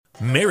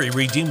Mary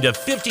redeemed a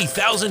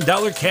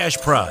 $50,000 cash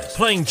prize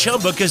playing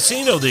Chumba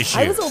Casino this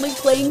year. I was only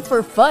playing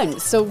for fun,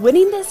 so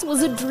winning this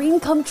was a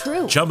dream come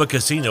true. Chumba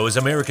Casino is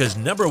America's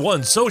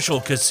 #1 social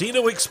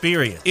casino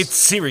experience. It's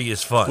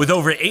serious fun. With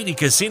over 80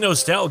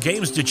 casino-style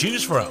games to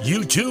choose from,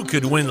 you too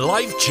could win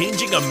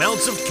life-changing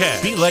amounts of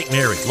cash. Be like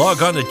Mary.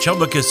 Log on to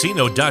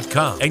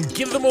ChumbaCasino.com and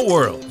give them a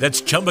whirl.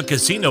 That's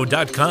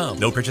ChumbaCasino.com.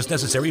 No purchase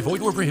necessary.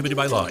 Void where prohibited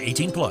by law.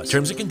 18 plus.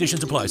 Terms and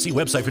conditions apply. See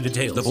website for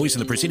details. The voice in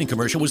the preceding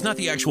commercial was not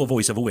the actual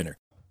voice of a winner.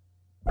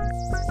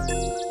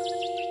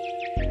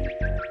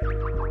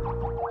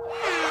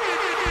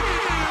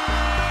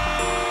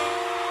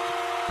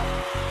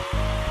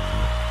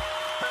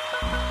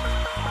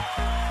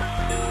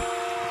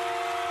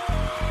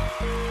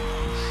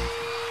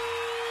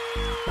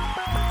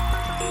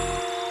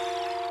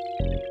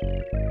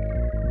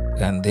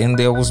 And then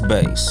there was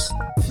bass.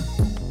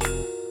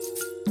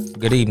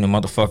 Good evening,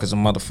 motherfuckers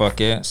and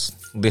motherfuckers.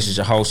 This is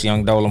your host,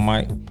 Young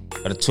Dolemite,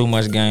 of the Too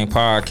Much Game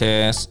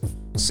podcast.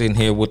 Sitting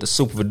here with the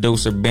super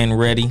producer, Ben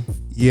Reddy.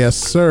 Yes,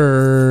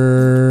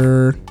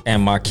 sir.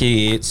 And my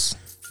kids,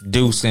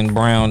 Deuce and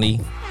Brownie.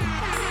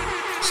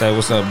 Say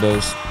what's up,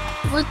 Deuce.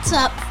 What's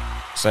up?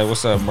 Say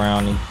what's up,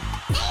 Brownie.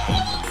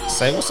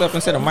 Say what's up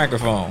into the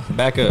microphone.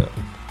 Back up.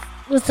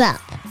 What's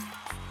up?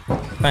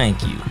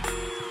 Thank you.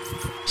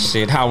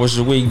 Shit, how was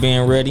your week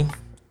being ready?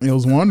 It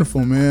was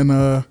wonderful,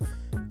 man.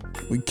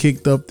 We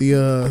kicked up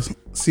the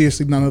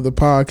Seriously None of the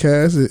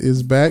podcast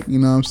is back, you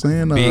know what I'm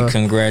saying? Big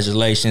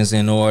congratulations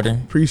in order.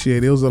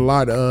 Appreciate it. It was a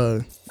lot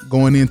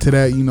going into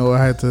that, you know.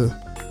 I had to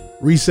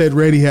reset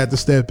ready, had to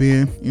step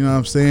in, you know what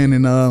I'm saying?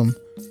 And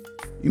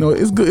you know,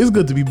 it's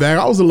good to be back.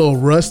 I was a little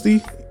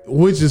rusty,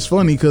 which is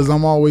funny because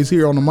I'm always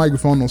here on the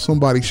microphone on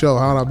somebody's show.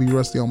 How'd I be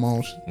rusty on my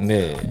own shit?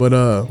 Yeah. But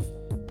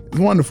it's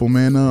wonderful,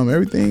 man.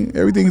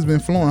 Everything's been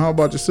flowing. How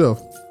about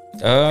yourself?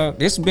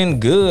 It's been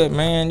good,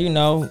 man. You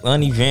know,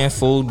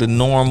 uneventful, the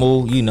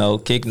normal, you know,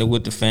 kicking it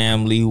with the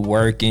family,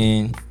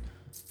 working,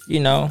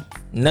 you know,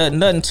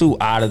 nothing too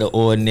out of the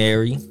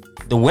ordinary.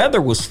 The weather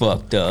was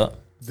fucked up.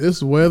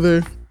 This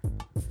weather,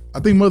 I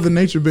think Mother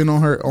Nature been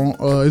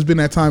it's been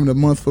that time of the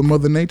month for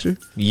Mother Nature.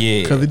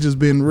 Yeah. Because it just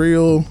been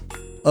real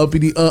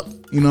uppity up.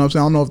 You know what I'm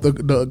saying? I don't know if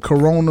the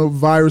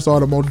coronavirus or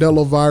the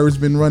Modelo virus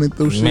been running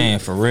through shit. Man,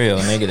 for real,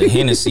 nigga, the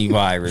Hennessy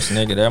virus,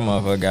 nigga, that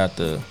motherfucker got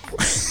the...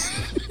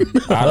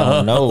 I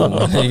don't know,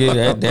 my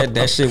nigga.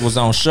 That shit was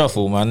on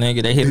shuffle, my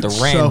nigga. They hit the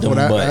random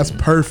button. That's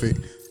perfect.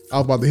 I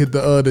was about to hit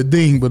the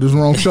ding, but it's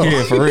wrong shuffle.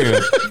 Yeah, for real.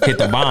 Hit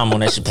the bomb on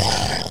that shit.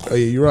 Oh yeah,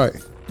 you're right.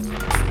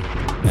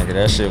 Nigga,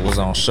 that shit was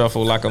on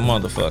shuffle like a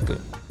motherfucker.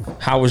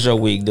 How was your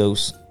week,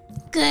 Deuce?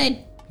 Good.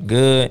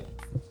 Good.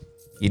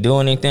 You do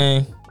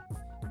anything?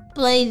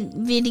 Play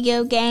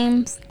video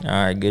games. All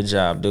right, good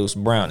job, Deuce.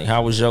 Brownie,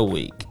 how was your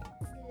week?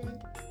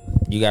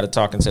 You got to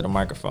talk into the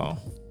microphone.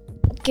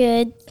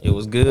 Good. It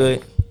was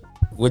good.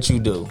 What you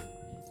do?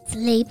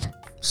 Sleep.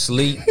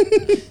 Sleep.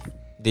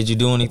 Did you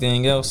do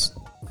anything else?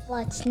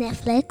 Watch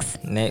Netflix.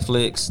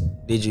 Netflix.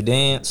 Did you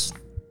dance?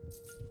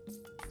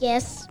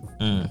 Yes.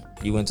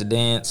 You went to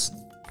dance?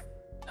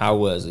 How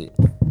was it?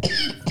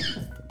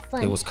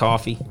 Fun. It was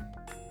coffee.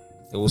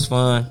 It was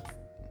fun.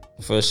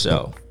 For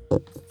sure.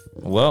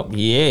 Well,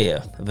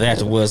 yeah,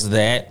 that was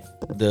that.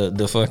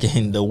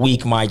 The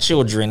week my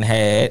children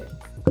had.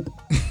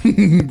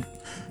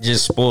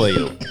 Just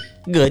spoiled.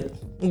 Good.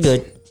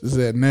 This is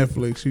at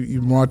Netflix. You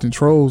been watching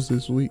Trolls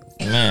this week?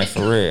 Man,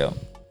 for real.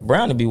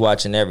 Brownie be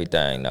watching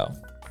everything though.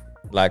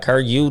 Like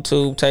her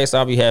YouTube taste,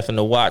 I'll be having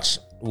to watch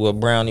what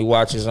Brownie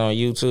watches on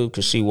YouTube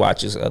because she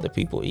watches other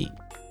people eat.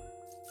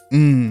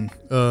 Mukbangs.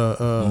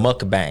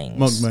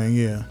 Mukbang,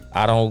 yeah.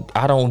 I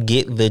don't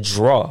get the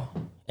draw,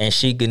 and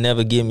she could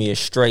never give me a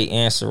straight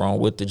answer on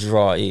what the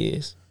draw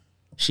is.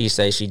 She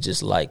say she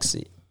just likes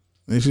it.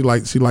 And she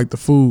like the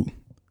food.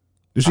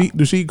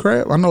 Does she eat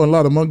crab? I know a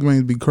lot of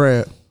mukbangs be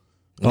crab.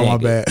 Oh, my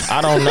bad.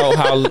 I don't know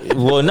how.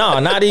 Well,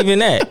 no, not even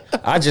that.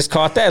 I just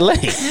caught that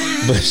late.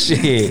 But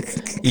shit,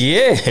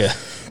 yeah. Shit.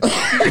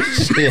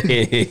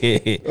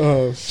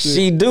 Oh, shit.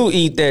 She do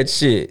eat that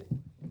shit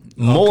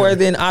more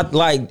than I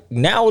like.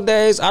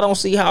 Nowadays, I don't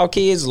see how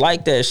kids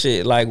like that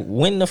shit. Like,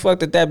 when the fuck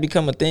did that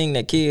become a thing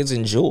that kids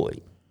enjoy?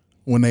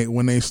 When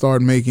they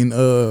start making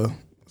the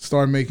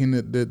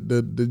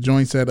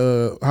joints at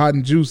Hot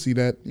and Juicy,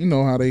 that you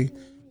know how they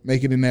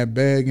make it in that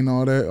bag and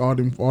all that, all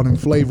them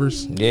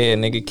flavors. Yeah,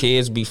 nigga,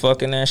 kids be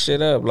fucking that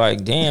shit up.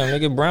 Like, damn,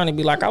 nigga, Brownie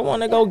be like, I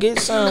want to go get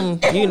some,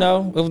 you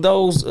know, of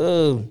those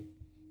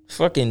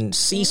fucking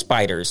sea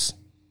spiders.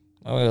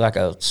 Or like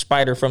a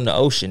spider from the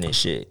ocean and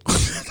shit.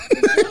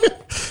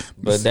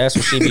 But that's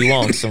what she be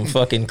wanting, some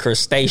fucking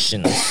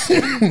crustaceans.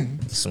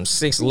 Some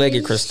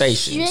 6-legged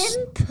crustaceans.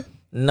 Shrimp?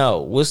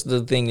 No, what's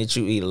the thing that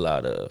you eat a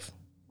lot of?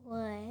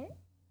 What?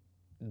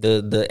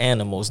 The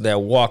animals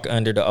that walk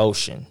under the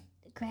ocean.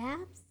 The crabs?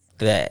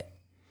 That.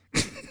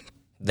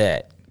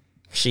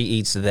 She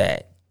eats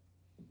that.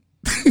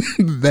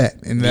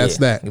 That's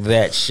that.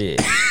 That shit.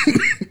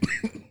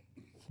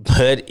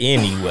 But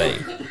anyway,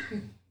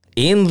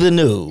 in the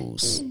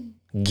news,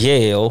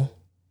 Gail,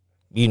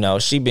 you know,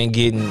 she been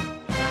getting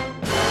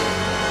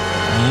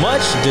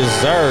much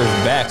deserved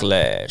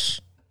backlash.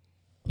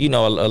 You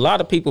know, a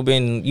lot of people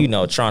been, you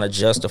know, trying to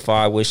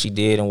justify what she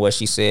did and what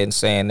she said and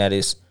saying that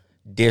it's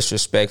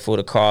disrespectful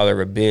to call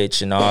her a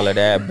bitch and all of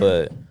that,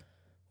 but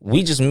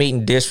we just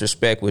meeting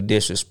disrespect with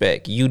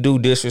disrespect. You do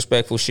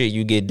disrespectful shit,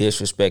 you get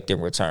disrespect in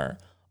return.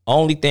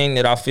 Only thing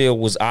that I feel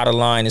was out of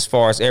line as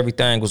far as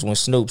everything was when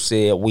Snoop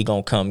said, we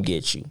gonna come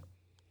get you.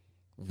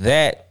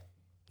 That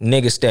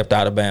nigga stepped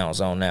out of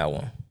bounds on that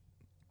one.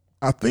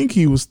 I think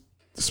he was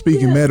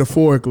speaking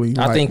metaphorically.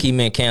 I think he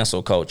meant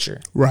cancel culture.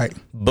 Right.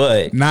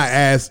 But not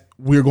as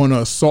we're going to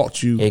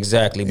assault you.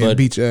 Exactly. But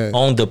beat your ass.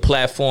 On the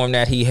platform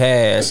that he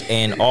has,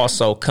 and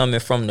also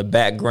coming from the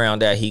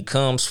background that he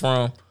comes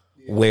from,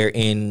 where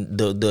in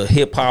the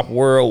hip hop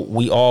world,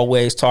 we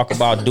always talk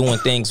about doing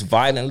things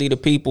violently to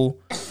people.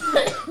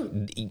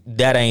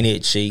 That ain't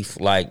it, Chief.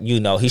 Like, you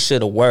know, he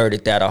should have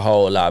worded that a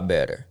whole lot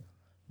better.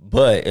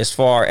 But as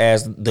far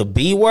as the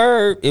B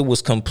word, it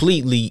was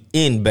completely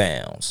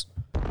inbounds.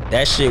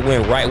 That shit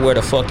went right where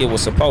the fuck it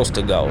was supposed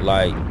to go.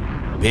 Like,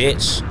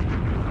 bitch,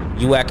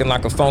 you acting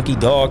like a funky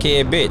dog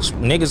head bitch.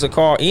 Niggas will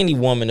call any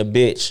woman a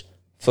bitch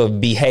for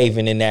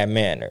behaving in that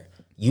manner.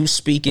 You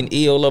speaking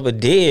ill of a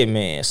dead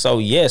man. So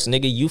yes,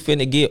 nigga, you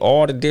finna get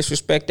all the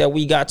disrespect that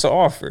we got to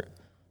offer.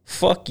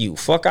 Fuck you.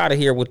 Fuck out of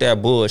here with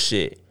that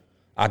bullshit.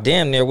 I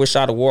damn near wish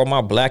I'd have wore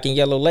my black and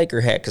yellow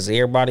Laker hat, because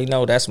everybody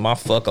know that's my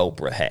fuck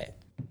Oprah hat.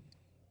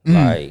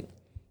 Like,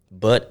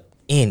 but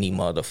any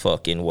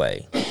motherfucking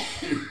way.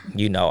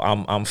 You know,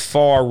 I'm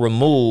far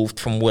removed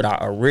from what I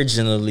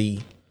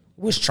originally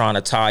was trying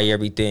to tie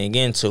everything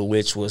into,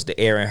 which was the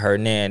Aaron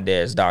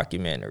Hernandez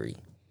documentary.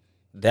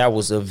 That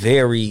was a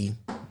very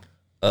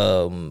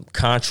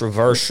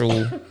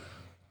controversial,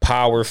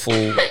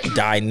 powerful,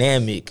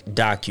 dynamic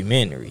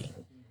documentary.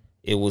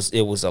 It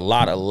was a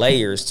lot of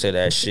layers to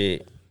that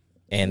shit,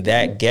 and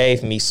that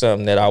gave me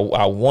something that I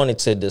wanted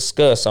to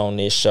discuss on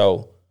this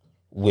show,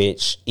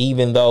 which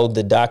even though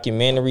the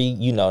documentary,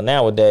 you know,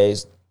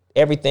 nowadays,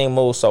 everything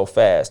moves so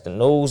fast. The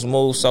news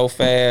moves so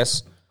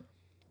fast.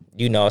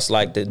 You know, it's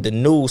like the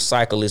news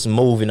cycle is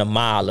moving a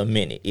mile a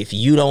minute. If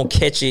you don't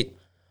catch it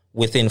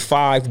within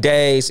 5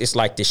 days, it's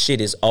like the shit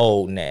is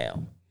old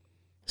now.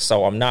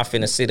 So I'm not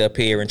finna sit up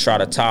here and try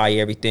to tie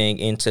everything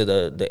into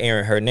the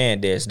Aaron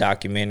Hernandez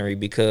documentary,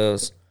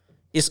 because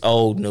it's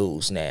old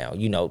news now.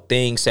 You know,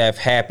 things have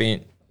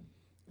happened,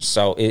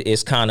 so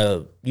it's kind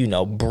of, you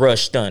know,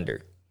 brushed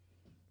under.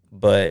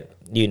 But,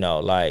 you know,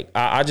 like,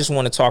 I just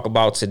want to talk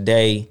about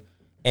today,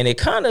 and it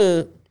kind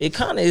of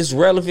is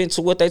relevant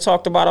to what they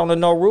talked about on the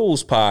No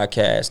Rules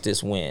podcast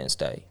this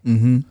Wednesday.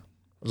 Mm-hmm.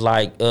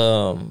 Like,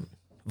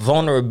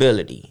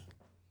 vulnerability.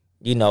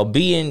 You know,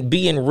 being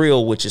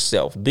real with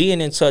yourself, being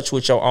in touch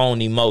with your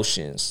own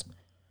emotions,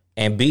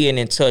 and being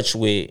in touch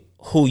with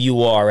who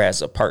you are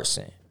as a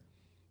person.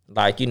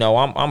 Like, you know,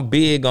 I'm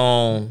big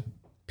on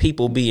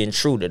people being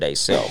true to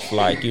themselves.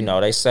 Like, you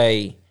know, they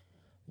say,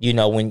 you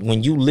know,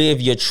 when you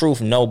live your truth,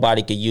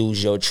 nobody can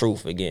use your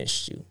truth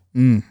against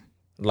you.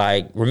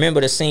 Like, remember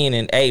the scene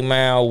in 8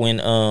 Mile when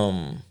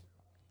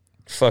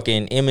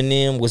fucking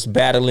Eminem was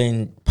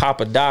battling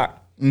Papa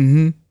Doc?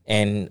 Mm-hmm.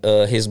 And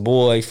his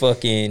boy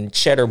fucking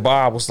Cheddar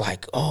Bob was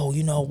like, oh,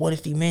 you know, what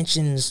if he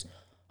mentions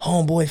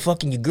homeboy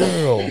fucking your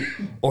girl,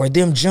 or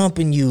them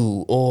jumping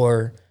you,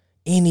 or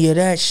any of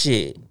that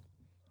shit?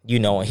 You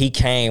know, and he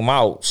came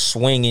out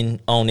swinging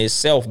on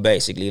himself,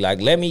 basically.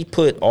 Like, let me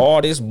put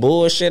all this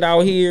bullshit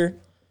out here,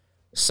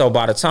 so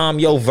by the time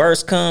your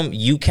verse come,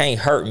 you can't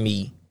hurt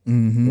me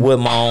with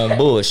my own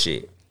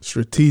bullshit.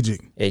 Strategic.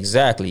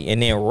 Exactly.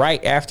 And then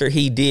right after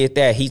he did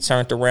that, he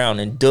turned around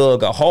and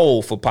dug a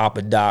hole for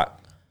Papa Doc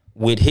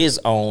with his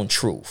own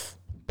truth.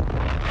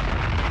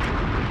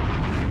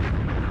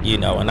 You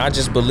know, and I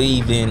just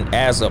believe in,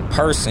 as a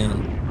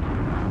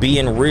person,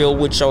 being real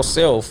with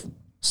yourself.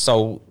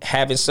 So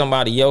having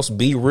somebody else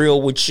be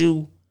real with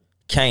you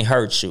can't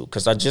hurt you.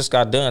 Because I just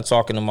got done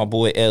talking to my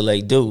boy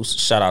L.A. Deuce.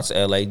 Shout out to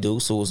L.A.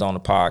 Deuce, who was on the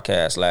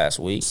podcast last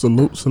week.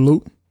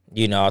 Salute.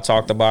 You know, I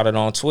talked about it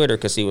on Twitter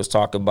because he was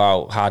talking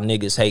about how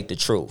niggas hate the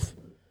truth.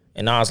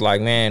 And I was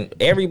like, man,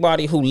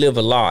 everybody who live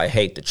a lie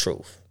hate the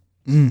truth.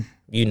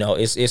 You know,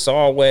 it's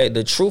always,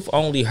 the truth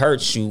only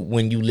hurts you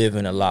when you live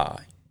in a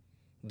lie.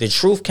 The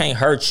truth can't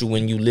hurt you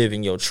when you live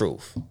in your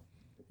truth.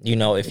 You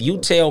know, if you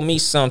tell me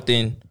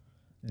something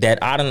that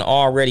I done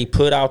already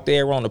put out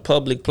there on the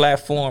public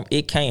platform,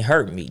 it can't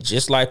hurt me.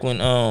 Just like when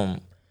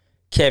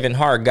Kevin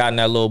Hart got in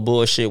that little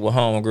bullshit with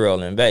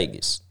homegirl in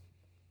Vegas.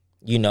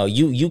 You know,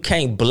 you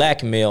can't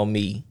blackmail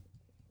me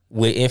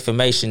with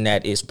information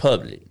that is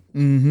public.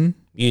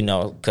 You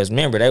know, because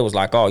remember, they was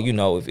like, oh, you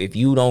know, if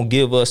you don't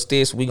give us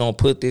this, we gonna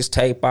put this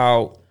tape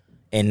out,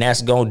 and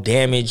that's gonna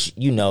damage,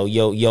 you know,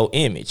 your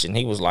image. And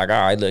he was like,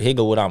 all right, look, here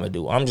go what I'm gonna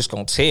do. I'm just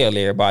gonna tell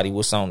everybody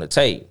what's on the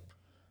tape.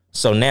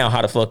 So now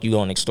how the fuck you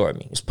gonna extort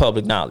me? It's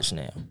public knowledge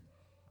now.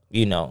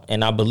 You know,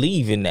 and I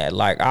believe in that.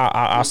 Like,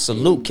 I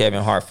salute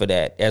Kevin Hart for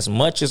that. As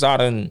much as I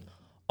done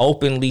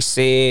openly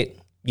said,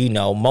 you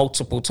know,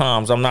 multiple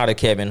times, I'm not a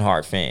Kevin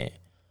Hart fan.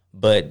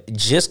 But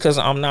just because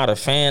I'm not a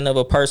fan of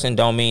a person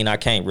don't mean I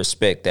can't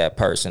respect that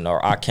person,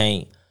 or I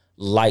can't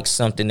like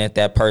something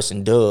that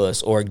person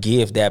does or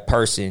give that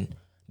person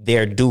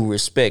their due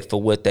respect for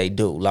what they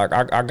do. Like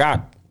I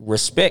got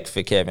respect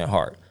for Kevin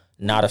Hart.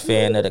 Not a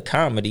fan of the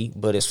comedy,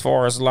 but as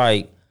far as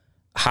like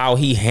how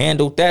he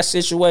handled that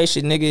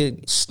situation,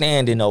 nigga,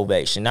 standing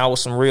ovation. That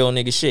was some real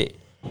nigga shit.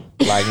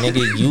 Like,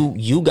 nigga,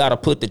 you gotta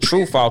put the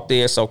truth out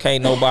there, so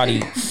can't nobody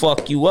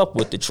fuck you up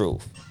with the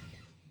truth.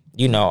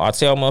 You know, I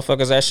tell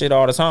motherfuckers that shit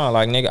all the time.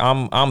 Like,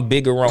 nigga, I'm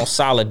bigger on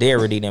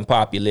solidarity than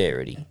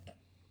popularity.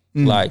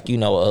 Like, you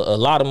know, a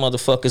lot of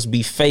motherfuckers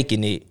be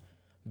faking it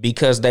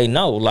because they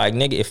know, like,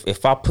 nigga,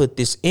 if I put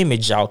this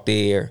image out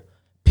there,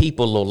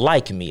 people will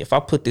like me. If I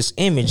put this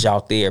image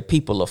out there,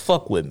 people will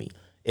fuck with me.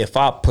 If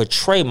I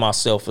portray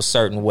myself a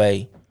certain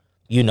way,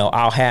 you know,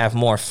 I'll have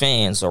more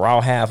fans, or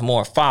I'll have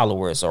more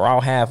followers, or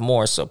I'll have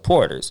more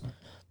supporters.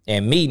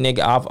 And me, nigga,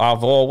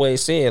 I've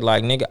always said,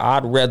 like, nigga,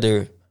 I'd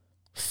rather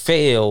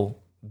fail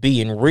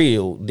being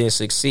real than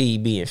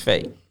succeed being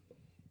fake.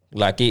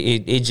 Like,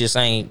 it just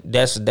ain't,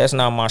 that's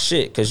not my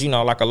shit. Cause, you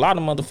know, like, a lot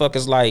of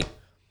motherfuckers, like,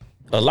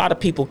 a lot of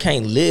people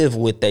can't live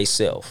with they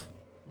self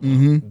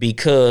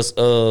because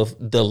of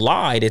the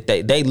lie that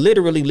they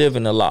literally live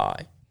in a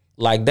lie.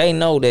 Like, they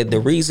know that the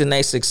reason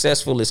they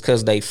successful is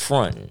because they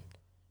fronting.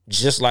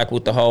 Just like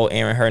with the whole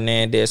Aaron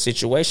Hernandez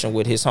situation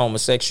with his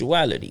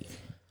homosexuality.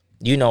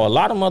 You know, a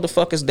lot of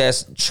motherfuckers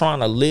that's trying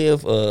to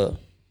live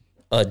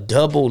a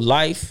double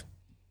life,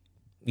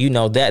 you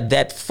know, that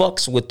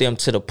fucks with them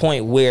to the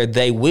point where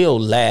they will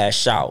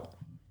lash out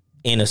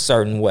in a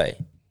certain way.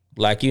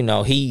 Like, you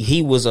know,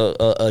 he was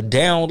a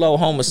down low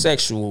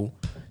homosexual,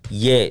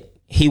 yet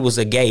he was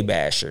a gay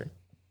basher.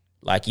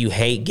 Like, you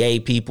hate gay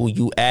people,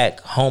 you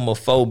act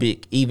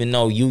homophobic, even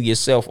though you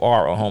yourself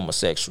are a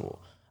homosexual.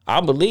 I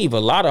believe a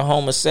lot of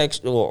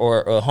homosexual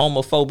or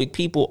homophobic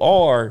people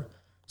are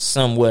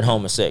somewhat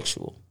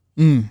homosexual.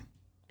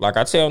 Like,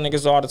 I tell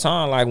niggas all the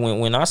time, like,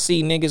 when I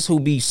see niggas who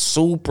be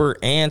super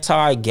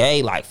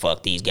anti-gay, like,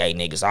 fuck these gay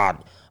niggas,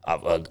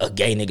 a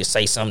gay nigga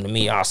say something to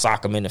me, I'll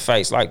sock him in the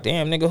face. Like,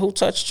 damn, nigga, who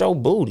touched your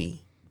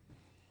booty?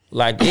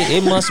 Like,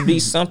 it must be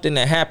something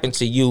that happened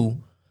to you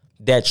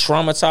that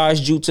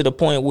traumatized you to the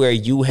point where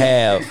you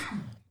have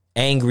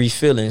angry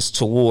feelings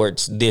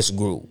towards this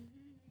group.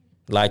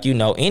 Like, you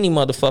know, any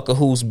motherfucker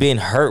who's been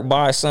hurt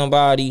by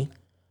somebody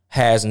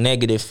has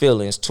negative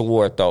feelings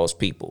toward those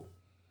people.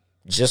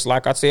 Just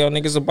like I tell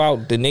niggas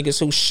about the niggas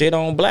who shit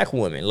on black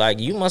women. Like,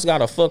 you must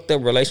got a fucked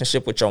up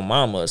relationship with your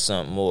mama or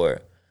something,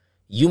 or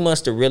you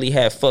must have really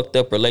had fucked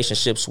up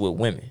relationships with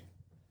women.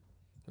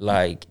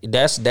 Like,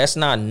 that's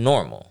not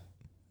normal.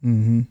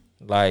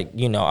 Like,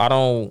 you know,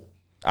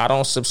 I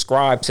don't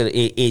subscribe to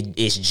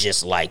it's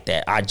just like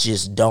that. I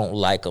just don't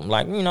like them.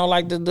 Like, you know,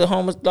 like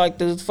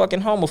the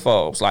fucking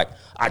homophobes. Like,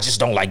 I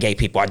just don't like gay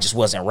people. I just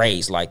wasn't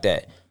raised like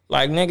that.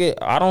 Like, nigga,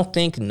 I don't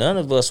think none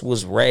of us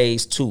was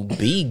raised to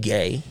be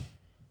gay.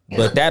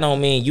 But that don't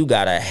mean you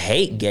gotta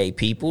hate gay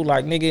people.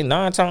 Like, nigga,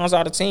 9 times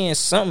out of 10,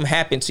 something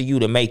happened to you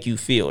to make you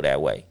feel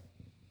that way.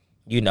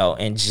 You know,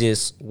 and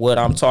just what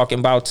I'm talking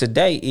about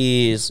today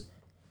is,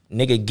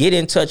 nigga, get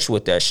in touch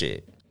with that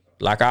shit.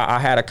 Like, I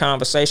had a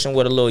conversation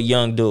with a little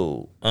young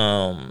dude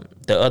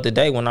the other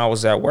day when I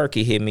was at work.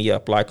 He hit me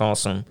up, like, on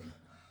some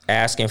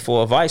asking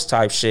for advice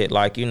type shit.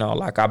 Like, you know,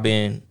 like, I've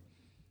been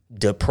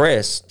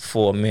depressed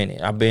for a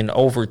minute. I've been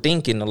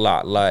overthinking a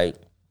lot. Like,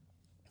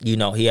 you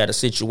know, he had a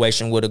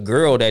situation with a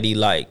girl that he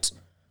liked.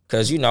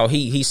 Cause, you know,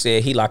 he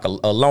said he like a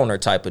loner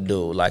type of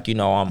dude. Like, you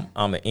know,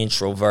 I'm an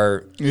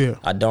introvert. Yeah.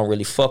 I don't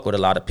really fuck with a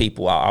lot of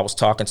people. I was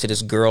talking to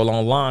this girl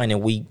online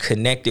and we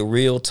connected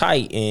real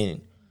tight, and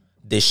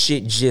the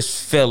shit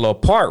just fell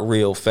apart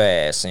real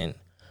fast. And,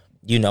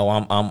 you know,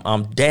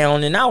 I'm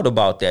down and out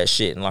about that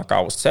shit. And like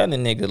I was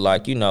telling nigga,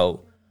 like, you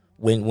know,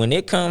 when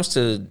it comes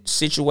to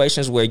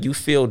situations where you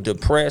feel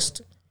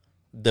depressed,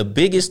 the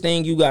biggest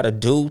thing you got to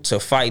do to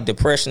fight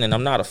depression, and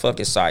I'm not a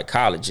fucking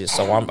psychologist,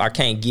 so I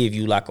can't give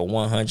you like a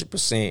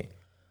 100%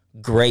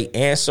 great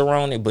answer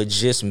on it, but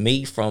just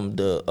me from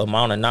the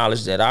amount of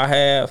knowledge that I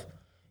have,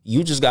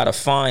 you just got to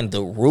find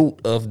the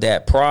root of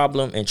that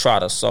problem and try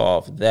to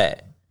solve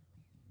that.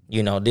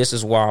 You know, this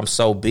is why I'm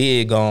so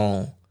big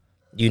on,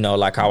 you know,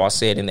 like how I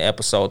said in the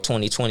episode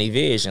 2020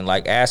 Vision,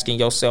 like asking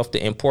yourself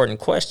the important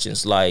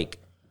questions, like,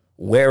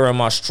 where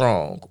am I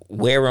strong?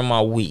 Where am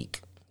I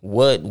weak?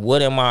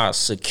 What am I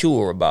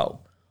secure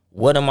about?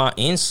 What am I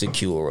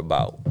insecure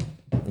about?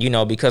 You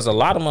know, because a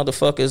lot of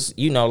motherfuckers,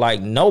 you know,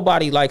 like,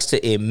 nobody likes to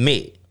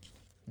admit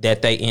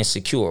that they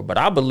insecure. But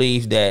I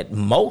believe that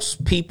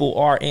most people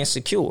are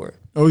insecure.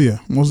 Oh, yeah.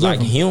 Most like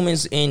definitely.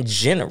 Humans in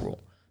general.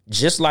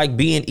 Just like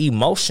being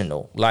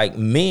emotional. Like,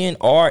 men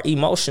are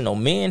emotional.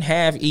 Men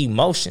have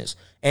emotions.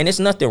 And it's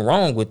nothing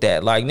wrong with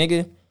that. Like,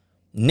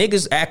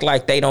 niggas act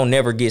like they don't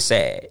never get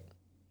sad.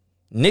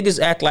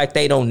 Niggas act like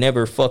they don't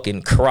never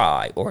fucking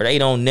cry, or they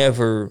don't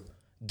never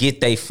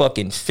get they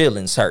fucking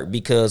feelings hurt,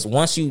 because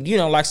once you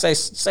know, like,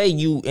 say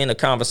you in a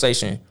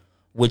conversation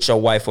with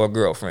your wife or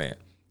girlfriend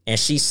and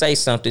she say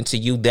something to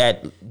you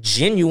that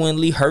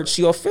genuinely hurts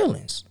your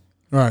feelings.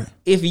 Right.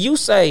 If you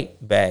say,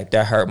 babe,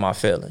 that hurt my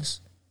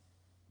feelings,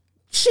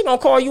 she gonna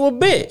call you a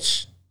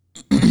bitch.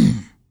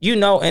 You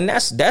know, and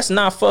that's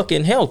not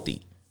fucking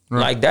healthy.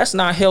 Right. Like, that's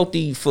not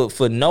healthy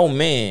for no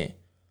man.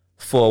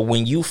 For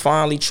when you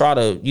finally try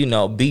to, you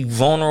know, be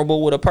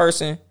vulnerable with a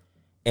person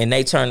and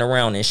they turn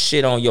around and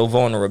shit on your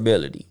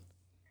vulnerability.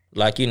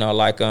 Like, you know,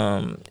 like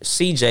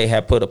CJ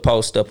had put a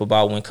post up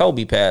about when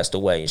Kobe passed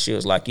away. And she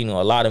was like, you know,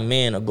 a lot of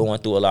men are going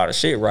through a lot of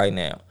shit right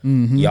now.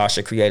 Mm-hmm. Y'all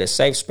should create a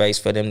safe space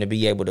for them to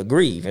be able to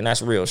grieve. And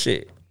that's real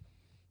shit.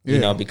 Yeah.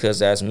 You know,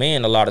 because as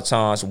men, a lot of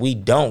times we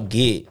don't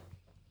get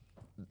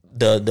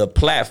the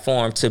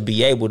platform to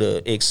be able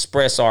to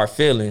express our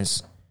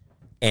feelings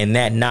and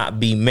that not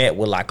be met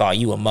with like, oh,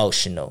 you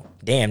emotional.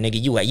 Damn,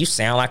 nigga, you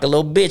sound like a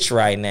little bitch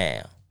right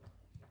now.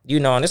 You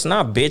know, and it's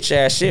not bitch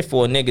ass shit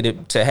for a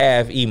nigga to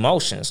have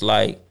emotions.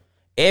 Like,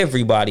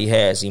 everybody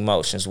has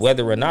emotions,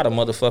 whether or not a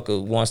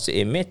motherfucker wants to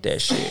admit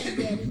that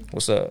shit.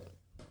 What's up?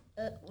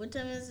 What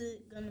time is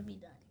it gonna be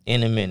done?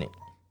 In a minute.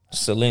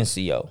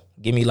 Silencio.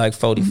 Give me like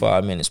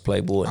 45 minutes,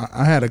 Playboy.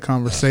 I had a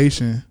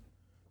conversation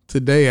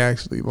today,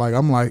 actually. Like,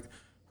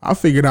 I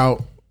figured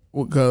out,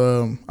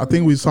 I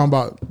think we was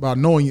talking about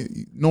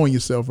knowing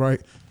yourself,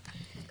 right?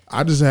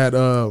 I just had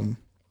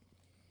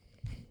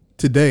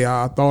today.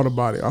 I thought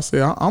about it. I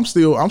said I'm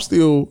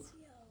still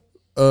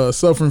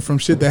suffering from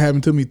shit that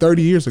happened to me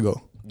 30 years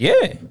ago.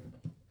 Yeah,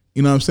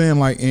 you know what I'm saying?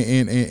 Like,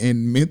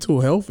 and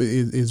mental health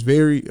is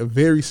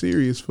very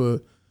serious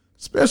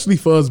especially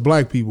for us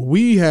black people.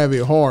 We have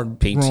it hard.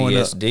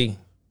 PTSD.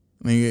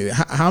 Growing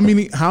up. I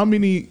mean, how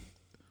many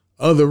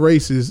other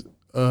races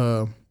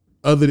other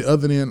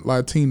than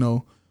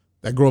Latino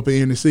that grow up in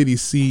inner city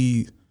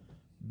see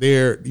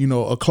their, you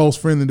know, a close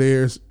friend of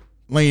theirs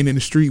laying in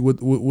the street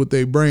with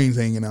their brains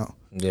hanging out.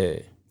 Yeah.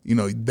 You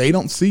know, they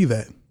don't see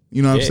that.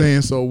 You know what I'm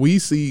saying? So we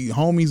see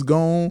homies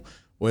gone,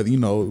 whether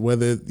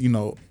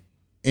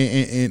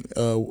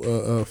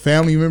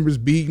family members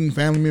beaten,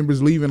 family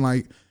members leaving,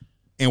 like,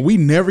 and we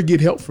never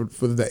get help for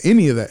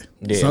any of that.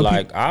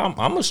 Yeah,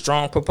 I'm a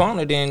strong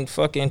proponent in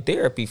fucking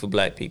therapy for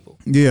black people.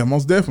 Yeah,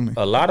 most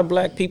definitely. A lot of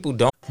black people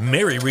don't.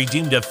 Mary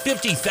redeemed a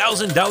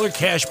 $50,000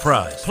 cash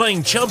prize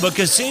playing Chumba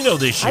Casino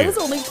this year. I was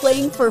only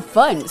playing for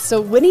fun,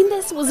 so winning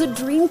this was a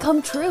dream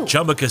come true.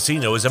 Chumba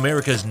Casino is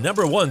America's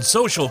 #1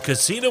 social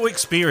casino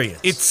experience.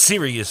 It's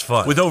serious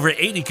fun. With over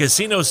 80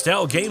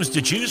 casino-style games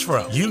to choose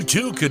from, you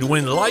too could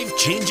win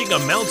life-changing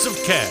amounts of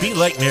cash. Be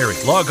like Mary.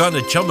 Log on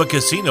to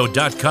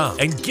ChumbaCasino.com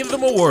and give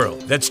them a whirl.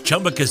 That's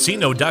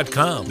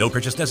ChumbaCasino.com. No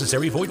purchase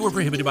necessary. Void where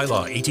prohibited by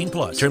law.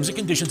 18+. Terms and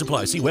conditions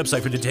apply. See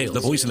website for details. The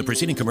voice in the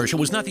preceding commercial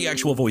was not the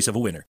actual voice of a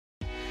winner.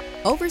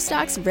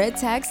 Overstock's Red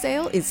Tag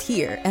Sale is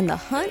here and the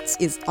hunt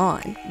is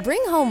on.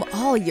 Bring home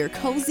all your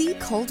cozy,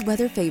 cold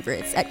weather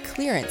favorites at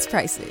clearance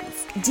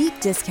prices. Deep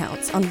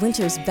discounts on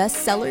winter's best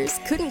sellers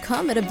couldn't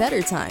come at a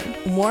better time.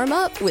 Warm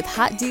up with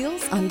hot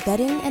deals on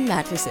bedding and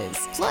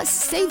mattresses. Plus,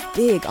 save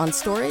big on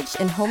storage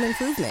and home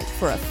improvement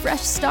for a fresh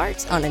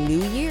start on a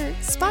new year.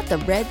 Spot the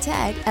Red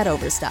Tag at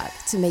Overstock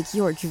to make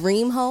your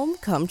dream home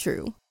come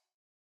true.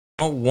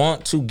 Don't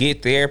want to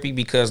get therapy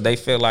because they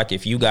feel like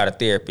if you got a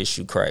therapist,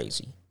 you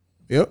crazy.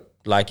 Yep.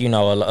 Like, you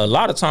know, a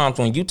lot of times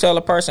when you tell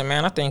a person,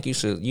 man, I think you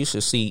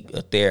should see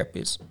a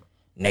therapist.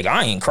 Nigga,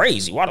 I ain't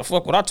crazy. Why the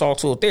fuck would I talk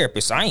to a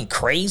therapist? I ain't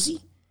crazy.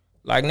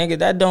 Like, nigga,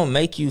 that don't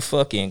make you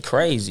fucking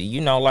crazy.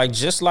 You know, like,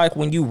 just like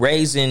when you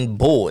raising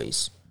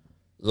boys.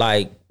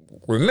 Like,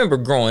 remember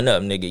growing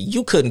up, nigga,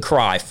 you couldn't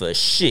cry for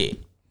shit.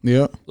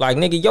 Yeah. Like,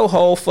 nigga, your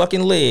whole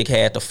fucking leg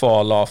had to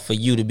fall off for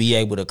you to be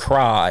able to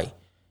cry.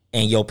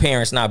 And your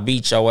parents not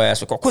beat your ass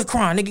for quit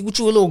crying, nigga. What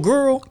you a little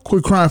girl?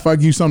 Quit crying if I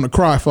give you something to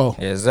cry for.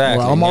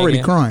 Exactly. Well, I'm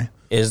already crying.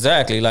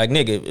 Exactly. Like,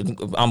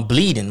 nigga, I'm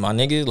bleeding, my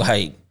nigga.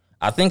 Like,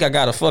 I think I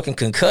got a fucking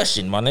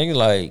concussion, my nigga.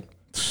 Like,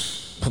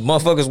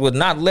 motherfuckers would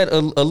not let a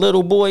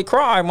little boy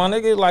cry, my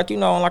nigga. Like, you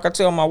know, like I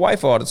tell my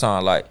wife all the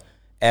time, like,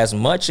 as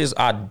much as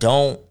I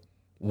don't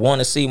want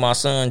to see my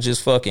son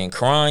just fucking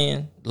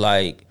crying,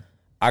 like,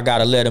 I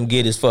gotta let him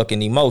get his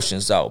fucking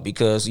emotions out.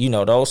 Because, you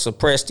know, those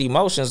suppressed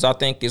emotions, I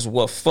think, is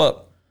what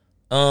fucked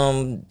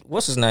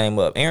what's his name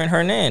up? Aaron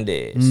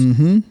Hernandez.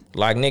 Mm-hmm.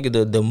 Like,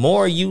 nigga, the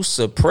more you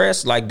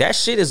suppress, like, that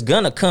shit is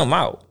gonna come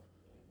out.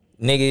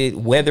 Nigga,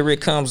 whether it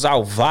comes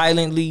out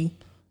violently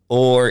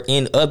or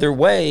in other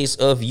ways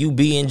of you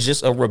being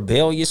just a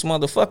rebellious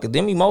motherfucker,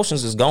 them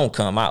emotions is gonna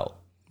come out.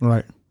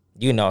 Right.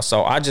 You know,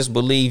 so I just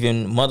believe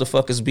in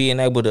motherfuckers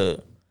being able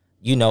to,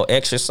 you know,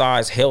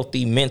 exercise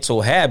healthy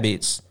mental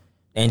habits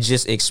and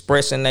just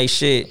expressing they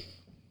shit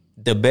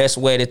the best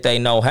way that they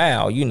know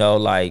how. You know,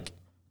 like,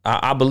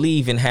 I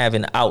believe in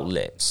having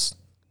outlets.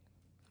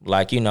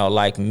 Like, you know,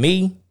 like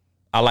me,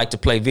 I like to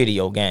play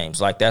video games.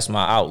 Like, that's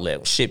my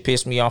outlet. Shit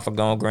pissed me off, I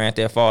go on Grand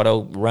Theft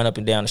Auto, run up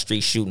and down the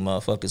street shooting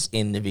motherfuckers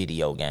in the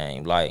video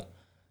game. Like,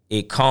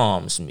 it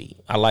calms me.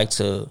 I like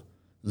to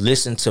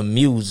listen to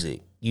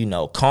music, you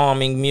know,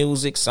 calming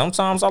music.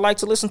 Sometimes I like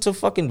to listen to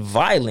fucking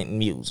violent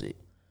music.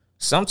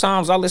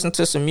 Sometimes I listen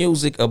to some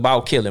music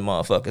about killing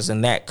motherfuckers,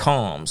 and that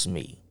calms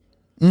me.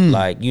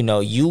 Like, you know,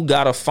 you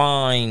gotta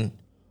find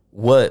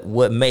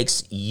what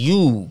makes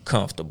you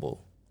comfortable.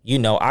 You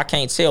know, I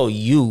can't tell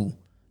you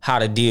how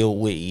to deal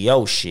with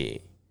your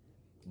shit,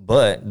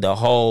 but the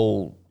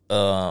whole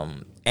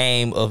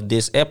aim of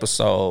this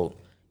episode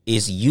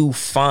is you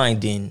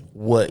finding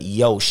what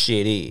your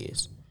shit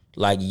is.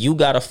 Like, you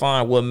got to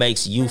find what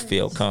makes you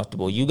feel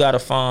comfortable. You got to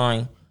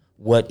find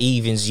what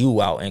evens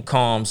you out and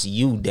calms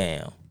you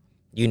down.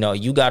 You know,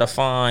 you got to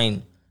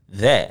find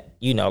that.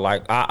 You know,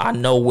 like, I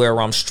know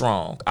where I'm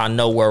strong. I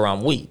know where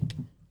I'm weak.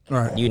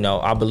 Right. You know,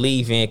 I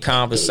believe in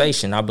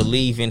conversation. I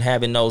believe in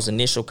having those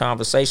initial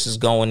conversations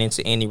going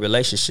into any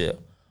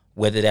relationship,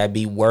 whether that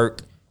be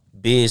work,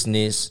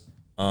 business,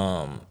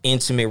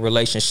 intimate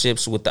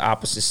relationships with the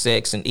opposite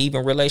sex, and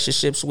even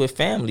relationships with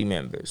family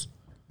members.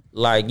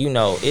 Like, you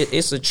know,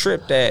 it's a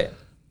trip that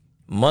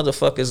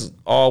motherfuckers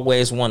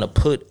always want to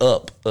put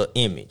up an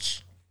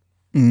image.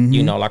 Mm-hmm.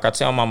 You know, like I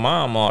tell my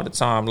mom all the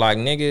time, like,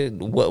 nigga,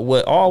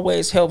 what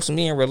always helps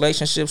me in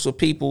relationships with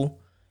people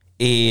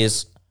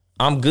is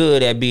I'm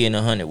good at being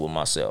 100 with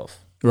myself.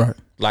 Right.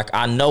 Like,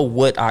 I know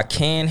what I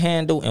can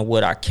handle and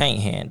what I can't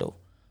handle.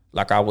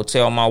 Like, I would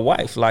tell my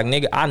wife, like,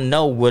 nigga, I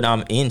know what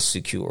I'm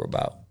insecure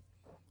about.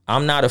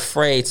 I'm not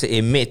afraid to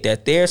admit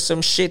that there's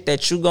some shit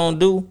that you gonna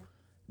do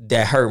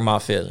that hurt my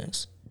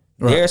feelings.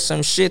 Right. There's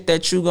some shit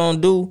that you gonna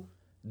do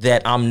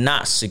that I'm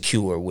not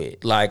secure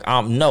with. Like,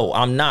 I'm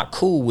not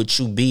cool with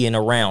you being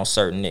around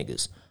certain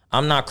niggas.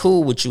 I'm not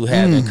cool with you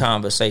having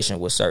conversation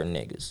with certain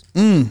niggas.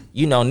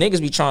 You know, niggas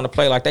be trying to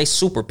play like they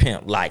super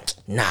pimp. Like,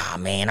 nah,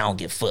 man, I don't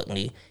give a fuck,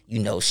 nigga. You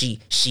know, she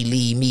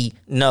leave me.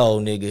 No,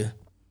 nigga.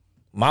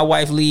 My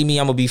wife leave me,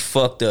 I'm gonna be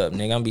fucked up,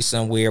 nigga. I'm gonna be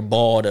somewhere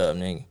balled up,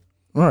 nigga.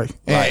 Right.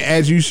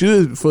 As you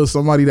should for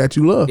somebody that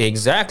you love.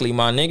 Exactly,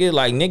 my nigga.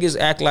 Like, niggas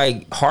act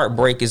like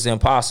heartbreak is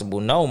impossible.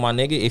 No, my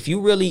nigga. If you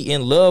really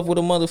in love with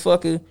a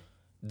motherfucker,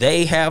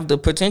 they have the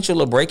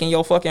potential of breaking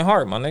your fucking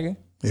heart, my nigga.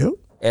 Yep.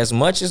 As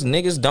much as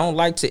niggas don't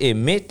like to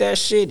admit that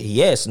shit,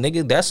 yes,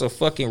 nigga, that's a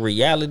fucking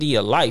reality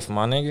of life,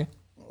 my nigga.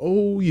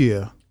 Oh,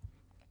 yeah.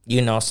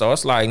 You know, so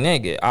it's like,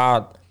 nigga,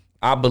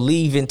 I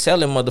believe in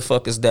telling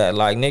motherfuckers that,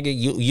 like, nigga,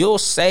 you'll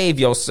save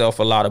yourself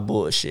a lot of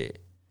bullshit.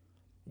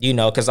 You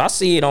know, because I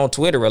see it on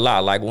Twitter a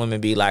lot. Like, women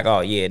be like,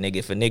 oh, yeah, nigga,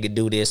 if a nigga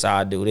do this,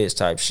 I do this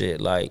type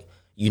shit. Like,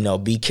 you know,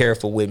 be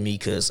careful with me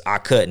because I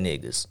cut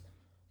niggas.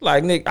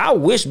 Like, nigga, I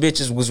wish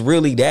bitches was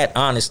really that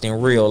honest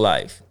in real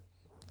life.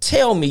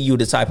 Tell me you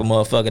the type of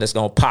motherfucker that's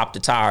going to pop the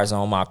tires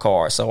on my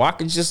car so I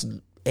can just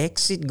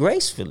exit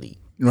gracefully.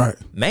 Right.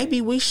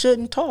 Maybe we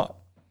shouldn't talk.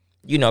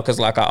 You know, because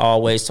like I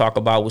always talk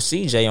about with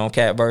CJ on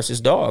Cat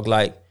versus Dog,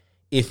 like,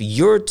 if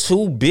you're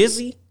too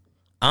busy,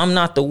 I'm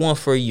not the one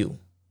for you.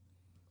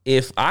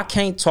 If I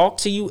can't talk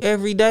to you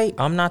every day,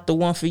 I'm not the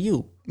one for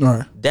you.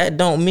 Right. That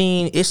don't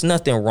mean it's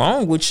nothing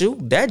wrong with you.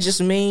 That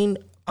just mean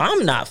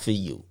I'm not for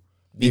you.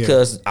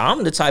 Because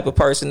I'm the type of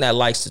person that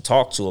likes to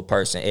talk to a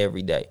person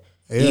every day.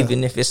 Yeah.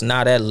 Even if it's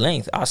not at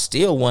length, I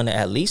still want to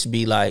at least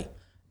be like,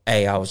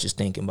 hey, I was just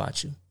thinking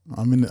about you.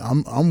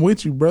 I'm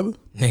with you, brother.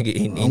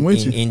 Nigga, I'm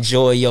with you.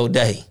 Enjoy your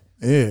day.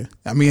 Yeah.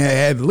 I mean,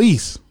 at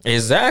least.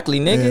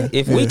 Exactly, nigga. Yeah.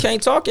 If we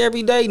can't talk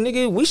every day,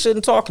 nigga, we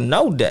shouldn't talk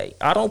no day.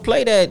 I don't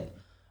play that,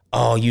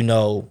 oh, you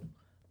know,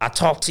 I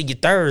talked to you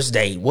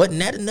Thursday. Wasn't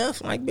that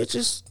enough? Like,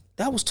 bitches,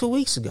 that was 2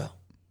 weeks ago.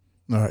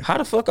 All right. How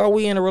the fuck are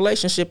we in a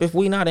relationship if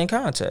we not in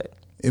contact?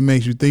 It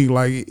makes you think,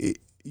 like,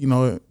 you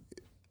know,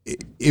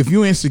 if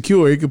you're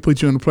insecure, it could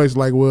put you in a place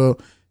like, well,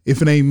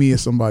 if it ain't me,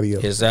 it's somebody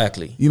else.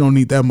 Exactly. You don't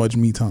need that much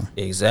me time.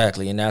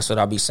 Exactly. And that's what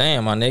I be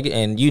saying, my nigga.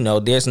 And, you know,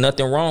 there's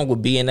nothing wrong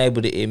with being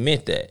able to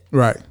admit that.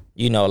 Right.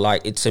 You know,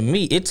 like, to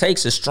me, it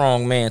takes a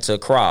strong man to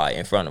cry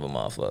in front of a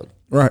motherfucker.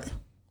 Right.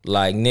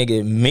 Like,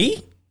 nigga,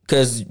 me?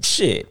 Because,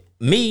 shit,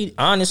 me,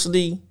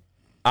 honestly,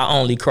 I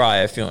only cry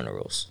at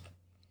funerals.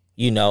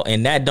 You know,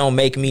 and that don't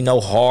make me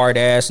no hard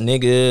ass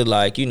nigga.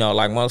 Like, you know,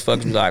 like,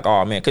 motherfuckers be like,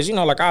 oh, man. Because, you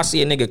know, like, I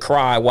see a nigga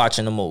cry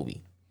watching a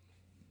movie.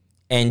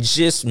 And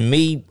just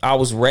me, I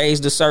was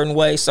raised a certain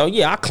way. So,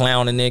 yeah, I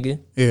clown a nigga.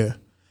 Yeah.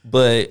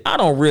 But I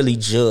don't really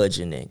judge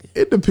a nigga.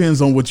 It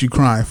depends on what you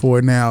crying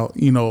for. Now,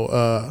 you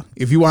know,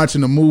 if you're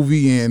watching a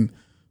movie and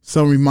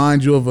some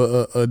remind you of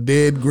a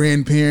dead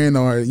grandparent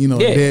or, you know,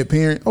 a dead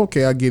parent,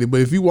 okay, I get it. But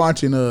if you're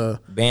watching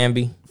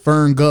Bambi,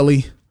 Fern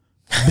Gully.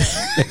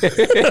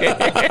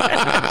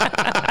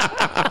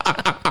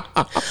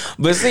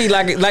 But see,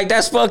 like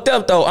that's fucked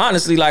up though.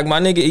 Honestly, like, my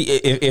nigga,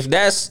 if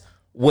that's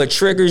what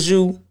triggers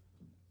you,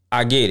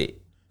 I get it.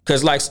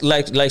 Cause like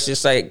let's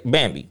just say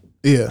Bambi.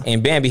 Yeah.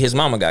 And Bambi, his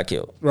mama got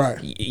killed. Right.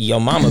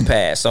 Your mama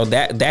passed. So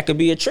that could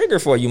be a trigger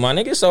for you, my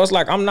nigga. So it's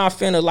like, I'm not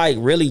finna like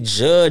really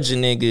judge a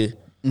nigga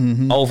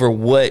over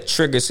what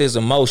triggers his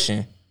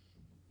emotion.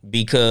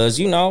 Because,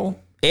 you know,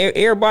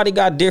 everybody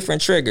got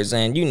different triggers.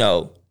 And, you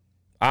know,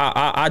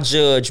 I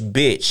judge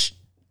bitch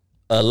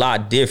a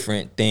lot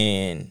different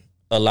than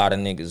a lot of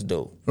niggas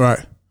do.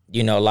 Right.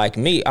 You know, like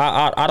me,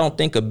 I don't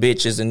think a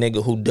bitch is a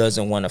nigga who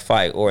doesn't want to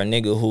fight or a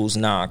nigga who's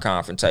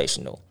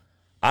non-confrontational.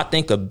 I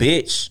think a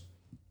bitch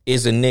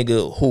is a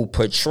nigga who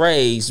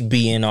portrays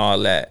being all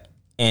that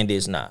and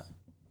is not.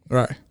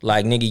 Right.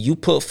 Like, nigga, you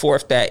put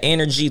forth that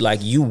energy like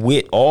you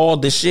with all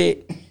the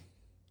shit.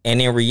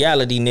 And in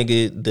reality,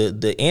 nigga,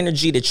 the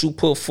energy that you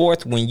put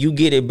forth, when you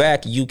get it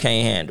back, you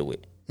can't handle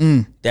it.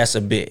 That's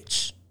a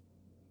bitch.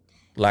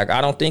 Like,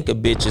 I don't think a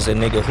bitch is a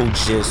nigga who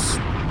just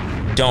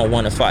don't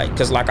want to fight.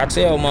 Because, like, I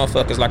tell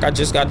motherfuckers, like, I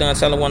just got done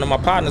telling one of my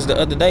partners the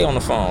other day on the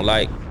phone,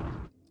 like,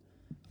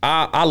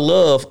 I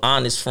love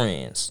honest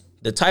friends.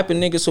 The type of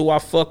niggas who I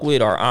fuck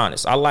with are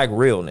honest. I like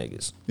real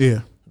niggas.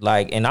 Yeah.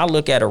 Like, and I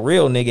look at a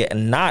real nigga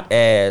and not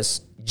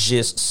as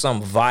just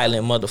some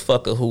violent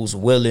motherfucker who's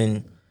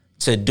willing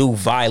to do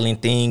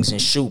violent things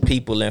and shoot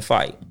people and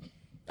fight.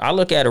 I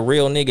look at a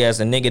real nigga as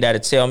a nigga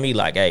that'll tell me,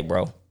 like, hey,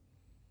 bro,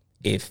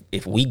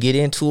 if we get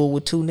into it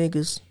with two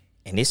niggas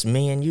and it's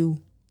me and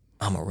you,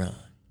 I'ma run.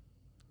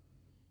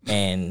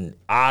 And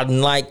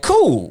I'm like,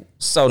 cool.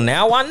 So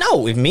now I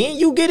know if me and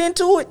you get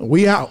into it,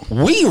 we out.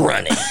 We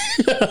running.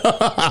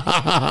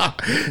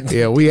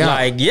 Yeah, we out.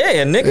 Like,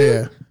 yeah,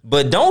 nigga. Yeah.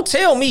 But don't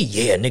tell me,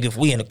 yeah, nigga, if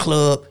we in the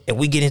club and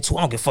we get into it,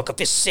 I don't give a fuck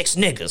if it's 6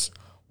 niggas.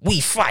 We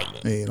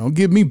fighting. Hey, don't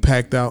get me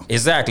packed out.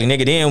 Exactly,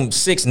 nigga. Then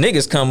 6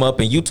 niggas come up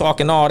and you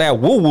talking all that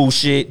woo-woo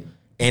shit,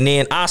 and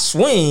then I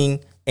swing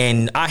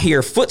and I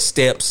hear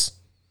footsteps,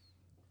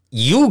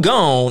 you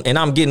gone, and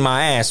I'm getting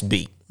my ass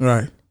beat.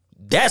 Right.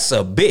 That's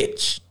a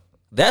bitch.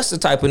 That's the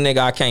type of nigga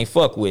I can't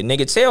fuck with.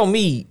 Nigga, tell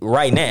me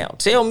right now.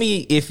 Tell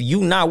me if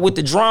you not with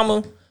the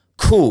drama,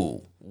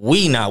 cool.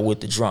 We not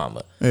with the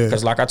drama. Yeah.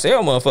 Because like I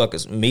tell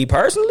motherfuckers, me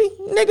personally,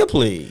 nigga,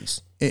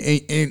 please.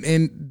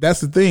 And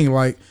that's the thing.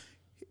 Like,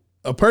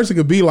 a person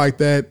could be like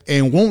that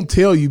and won't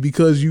tell you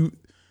because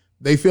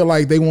they feel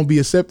like they won't be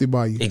accepted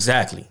by you.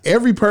 Exactly.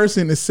 Every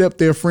person accept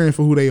their friend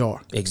for who they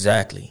are.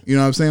 Exactly. You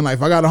know what I'm saying? Like,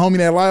 if I got a homie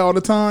that lie all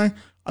the time,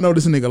 I know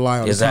this nigga lie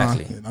all the time.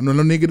 Exactly. I know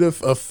no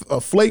nigga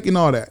a flake and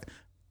all that.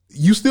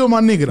 You still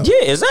my nigga though.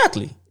 Yeah,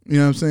 exactly. You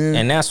know what I'm saying?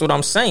 And that's what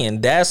I'm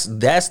saying. That's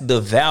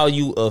the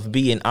value of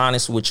being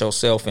honest with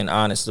yourself and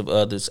honest with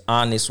others,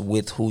 honest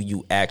with who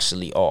you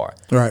actually are.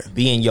 Right.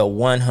 Being your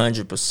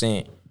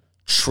 100%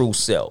 true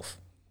self.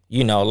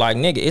 You know, like,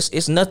 nigga,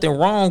 it's nothing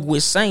wrong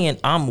with saying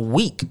I'm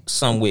weak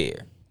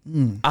somewhere.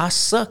 I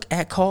suck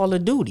at Call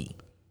of Duty.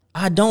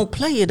 I don't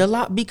play it a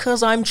lot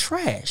because I'm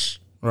trash.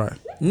 Right.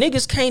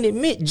 Niggas can't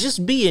admit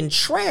just being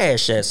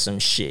trash at some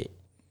shit.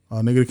 Oh,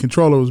 nigga, the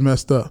controller was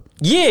messed up.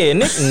 Yeah,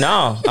 nigga,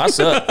 no, I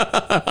suck.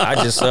 I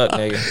just suck,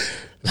 nigga.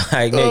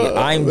 Like, nigga,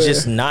 I'm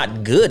just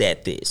not good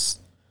at this.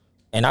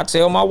 And I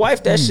tell my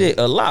wife that shit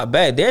a lot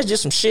back. There's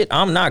just some shit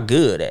I'm not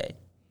good at.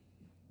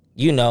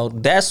 You know,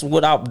 that's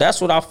what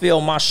I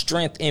feel my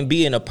strength in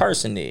being a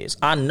person is.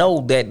 I know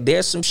that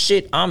there's some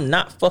shit I'm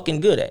not fucking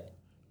good at.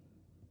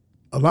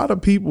 A lot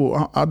of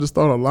people, I just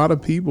thought a lot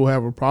of people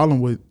have a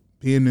problem with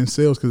being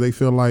themselves because they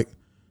feel like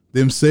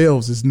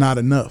themselves is not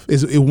enough.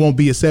 It won't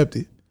be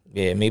accepted.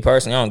 Yeah, me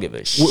personally, I don't give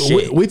a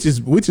shit. Which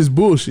is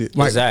bullshit.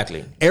 Like,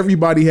 exactly.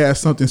 Everybody has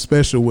something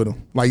special with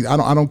them. Like,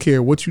 I don't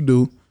care what you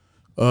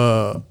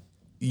do.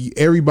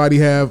 Everybody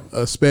have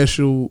a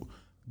special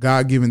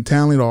God-given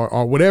talent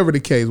or whatever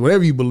the case,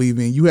 whatever you believe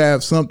in. You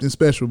have something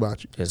special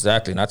about you.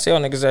 Exactly. And I tell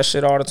niggas that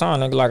shit all the time.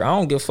 Nigga, like, I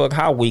don't give a fuck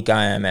how weak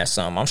I am at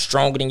something. I'm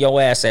stronger than your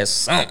ass at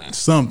something.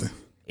 Something.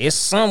 It's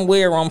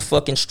somewhere I'm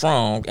fucking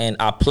strong, and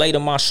I play to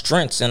my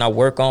strengths and I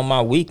work on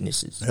my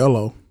weaknesses.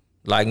 Hello.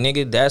 Like,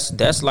 nigga,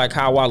 that's like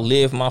how I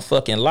live my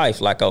fucking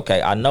life. Like,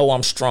 okay, I know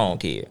I'm strong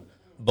here,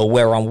 but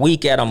where I'm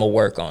weak at, I'm gonna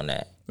work on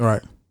that.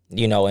 Right.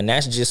 You know, and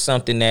that's just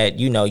something that,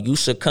 you know, you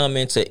should come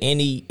into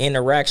any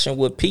interaction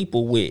with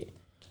people with.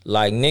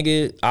 Like,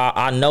 nigga,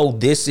 I know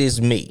this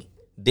is me.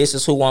 This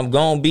is who I'm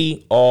gonna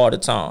be all the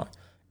time.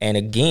 And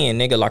again,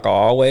 nigga, like I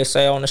always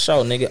say on the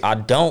show, nigga, I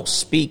don't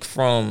speak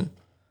from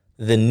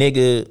the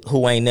nigga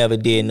who ain't never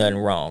did nothing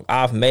wrong.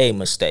 I've made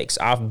mistakes.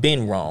 I've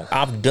been wrong.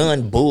 I've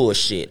done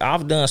bullshit.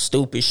 I've done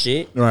stupid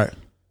shit. Right.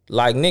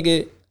 Like,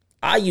 nigga,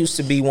 I used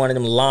to be one of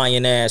them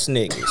lying ass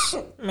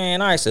niggas.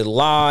 Man, I used to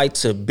lie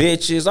to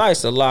bitches. I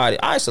used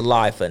to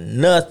lie for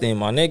nothing,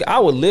 my nigga. I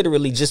would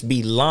literally just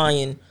be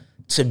lying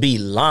to be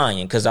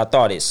lying because I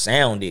thought it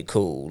sounded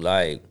cool.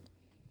 Like,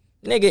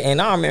 nigga,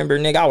 and I remember,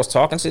 nigga, I was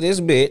talking to this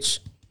bitch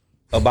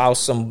about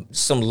some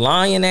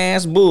lying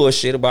ass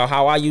bullshit about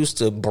how I used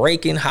to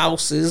break in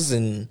houses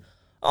and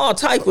all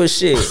type of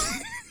shit.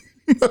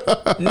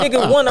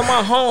 Nigga, one of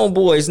my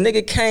homeboys,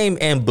 nigga, came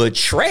and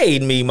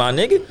betrayed me, my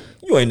nigga.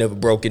 You ain't never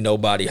broken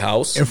nobody's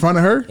house. In front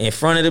of her? In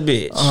front of the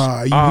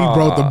bitch. He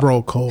broke the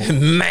bro code.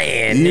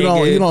 Man, you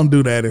nigga. You don't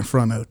do that in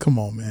front of her. Come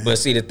on, man. But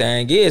see, the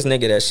thing is,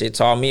 nigga, that shit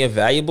taught me a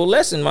valuable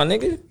lesson, my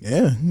nigga.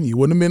 Yeah, you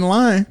wouldn't have been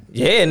lying.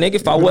 Yeah, nigga,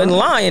 if I wasn't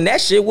lying,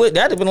 that'd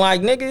have been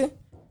like, nigga,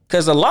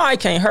 because a lie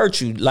can't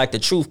hurt you like the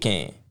truth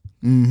can.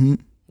 Mm-hmm.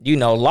 You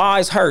know,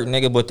 lies hurt,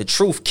 nigga, but the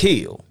truth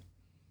kill.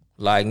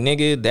 Like,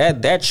 nigga,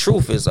 that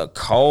truth is a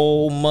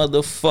cold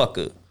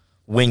motherfucker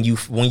when you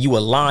a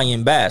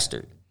lying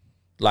bastard.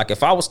 Like,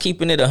 if I was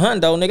keeping it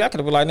 100, nigga, I could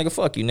have been like, nigga,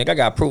 fuck you, nigga. I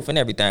got proof and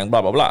everything,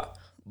 blah, blah, blah.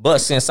 But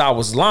since I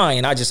was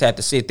lying, I just had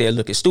to sit there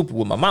looking stupid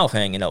with my mouth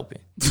hanging open.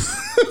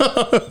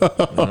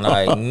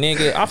 Like,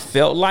 nigga, I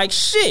felt like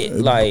shit.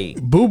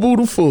 Like, boo-boo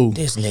the fool.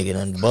 This nigga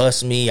done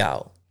bust me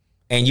out.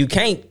 And you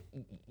can't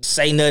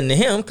say nothing to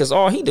him because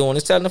all he doing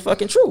is telling the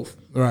fucking truth.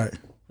 Right.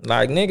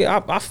 Like,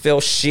 nigga, I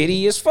felt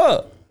shitty as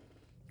fuck.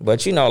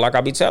 But you know, like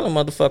I be telling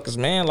motherfuckers,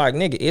 man, like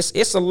nigga,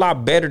 it's a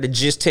lot better to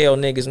just tell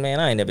niggas, man,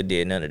 I ain't never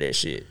did none of that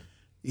shit.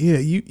 Yeah,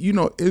 you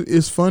know,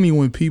 it's funny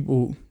when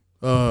people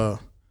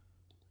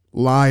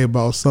lie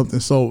about something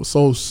so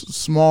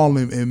small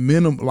and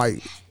minimal.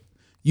 Like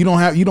you don't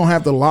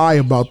have to lie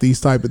about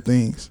these type of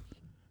things.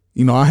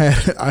 You know,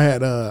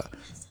 I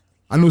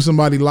knew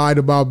somebody lied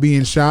about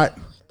being shot.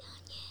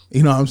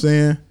 You know what I'm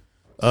saying?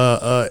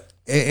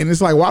 And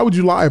it's like, why would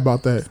you lie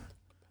about that?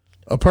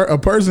 A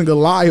person could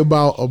lie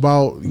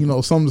about you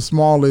know, some of the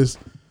smallest,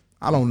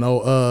 I don't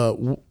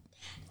know,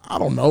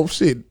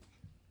 shit.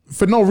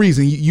 For no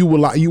reason, you will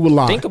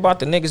lie. Think about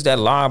the niggas that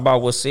lie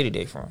about what city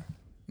they from.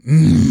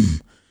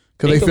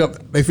 Cause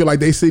they feel like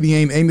they city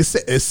ain't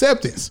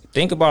acceptance.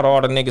 Think about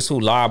all the niggas who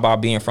lie about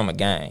being from a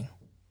gang.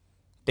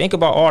 Think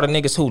about all the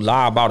niggas who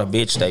lie about a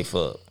bitch they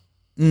fuck.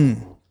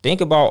 Think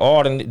about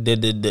all the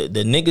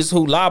niggas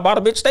who lie about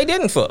a bitch they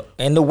didn't fuck,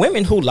 and the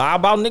women who lie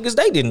about niggas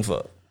they didn't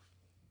fuck.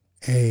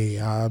 Hey,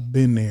 I've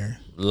been there.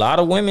 A lot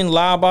of women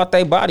lie about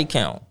their body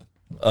count.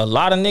 A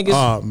lot of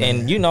niggas,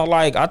 and you know,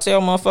 like I tell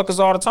motherfuckers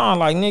all the time,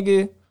 like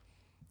nigga,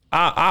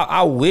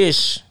 I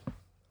wish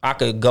I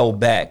could go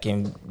back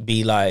and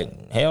be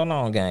like, hell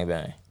no,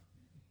 gangbang.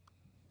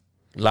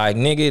 Like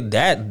nigga,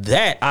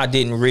 that I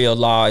didn't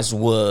realize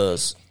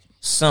was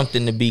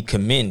something to be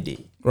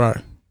commended. Right.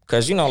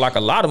 Cause you know, like a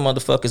lot of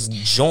motherfuckers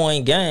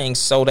join gangs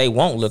so they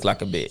won't look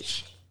like a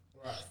bitch.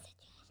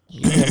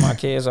 You hear my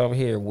kids over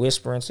here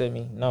whispering to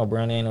me? No,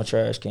 bro, there ain't no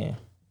trash can.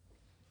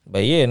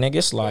 But yeah, nigga,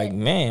 it's like,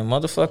 man,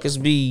 motherfuckers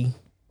be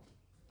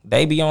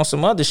on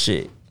some other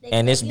shit.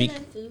 And it's be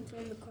food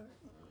from the car.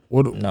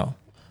 What? No.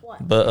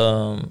 But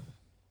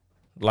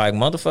like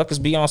motherfuckers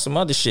be on some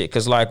other shit.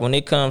 Cause like when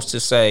it comes to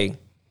say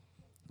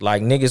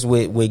like niggas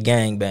with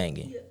gang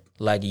banging,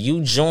 like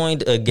you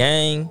joined a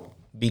gang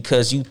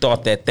because you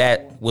thought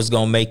that was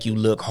gonna make you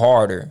look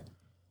harder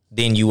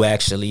than you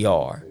actually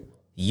are.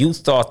 You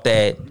thought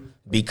that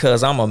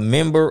because I'm a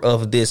member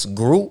of this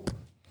group,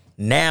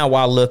 now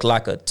I look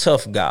like a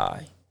tough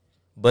guy.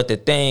 But the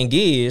thing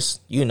is,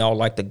 you know,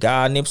 like the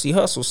guy Nipsey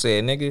Hussle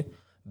said, nigga,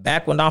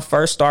 back when I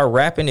first started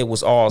rapping, it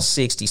was all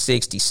 60,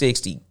 60,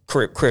 60,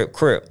 crip, crip,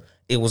 crip.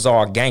 It was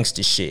all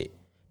gangster shit.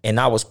 And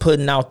I was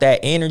putting out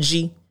that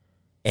energy,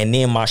 and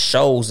then my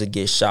shows would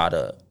get shot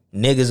up.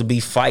 Niggas would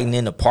be fighting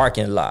in the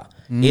parking lot.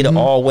 It'll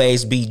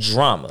always be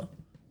drama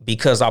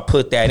because I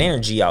put that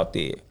energy out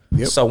there.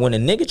 Yep. So when a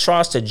nigga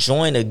tries to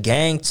join a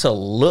gang to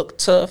look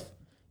tough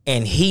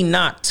and he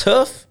not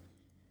tough,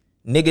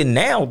 nigga,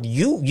 now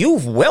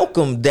you've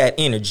welcomed that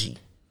energy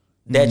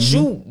that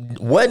you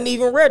wasn't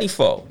even ready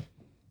for.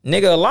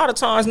 Nigga, a lot of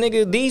times,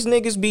 nigga, these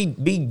niggas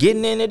be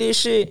getting into this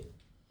shit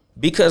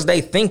because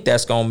they think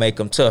that's gonna make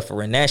them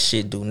tougher, and that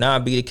shit do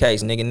not be the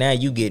case, nigga. Now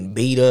you getting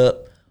beat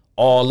up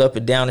all up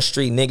and down the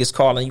street, niggas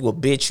calling you a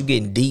bitch, you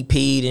getting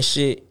DP'd and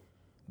shit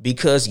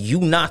because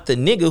you not the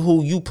nigga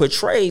who you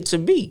portrayed to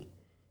be.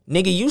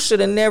 Nigga, you should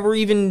have never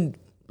even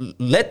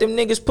let them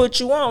niggas put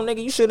you on.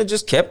 Nigga, you should have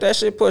just kept that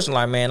shit pushing.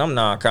 Like, man, I'm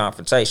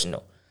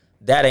non-confrontational.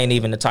 That ain't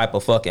even the type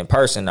of fucking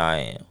person I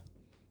am.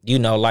 You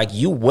know, like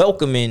you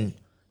welcoming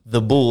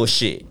the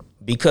bullshit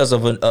because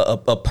of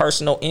a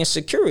personal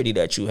insecurity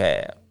that you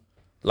have.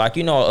 Like,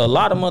 you know, a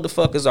lot of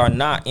motherfuckers are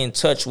not in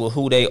touch with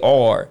who they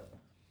are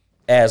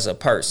as a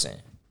person.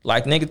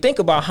 Like, nigga, think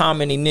about how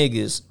many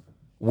niggas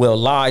will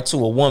lie to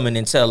a woman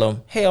and tell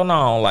them, hell no,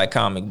 I don't like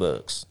comic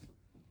books.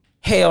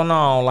 Hell no,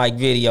 I don't like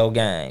video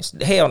games.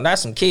 Hell,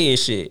 that's some kid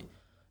shit.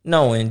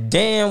 Knowing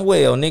damn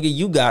well, nigga,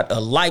 you got a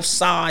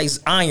life-size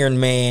Iron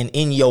Man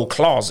in your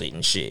closet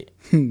and shit.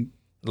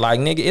 Like,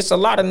 nigga, it's a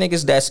lot of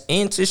niggas that's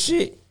into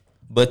shit,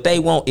 but they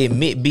won't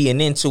admit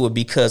being into it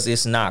because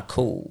it's not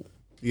cool.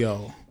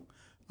 Yo,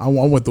 I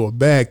went through a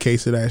bad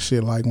case of that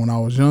shit, like, when I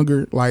was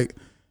younger. Like,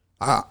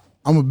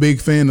 I'm a big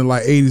fan of,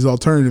 like, 80s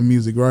alternative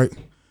music, right?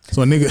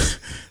 So a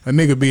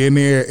nigga be in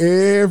there,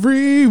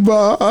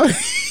 everybody...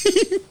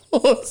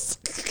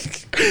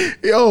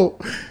 yo,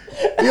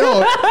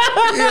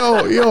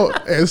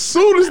 as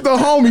soon as the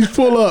homies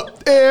pull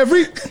up,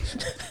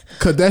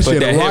 cut that Put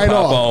shit that right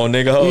hip-hop off. on,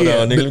 nigga. Hold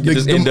on, nigga. Get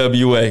this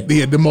NWA.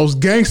 Yeah, the most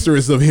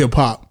gangsterest of hip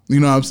hop. You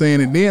know what I'm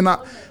saying? And then I'm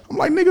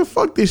like, nigga,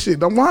 fuck this shit.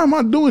 Why am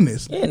I doing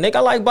this? Yeah, nigga, I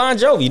like Bon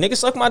Jovi. Nigga,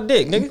 suck my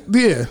dick, nigga.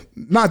 Yeah,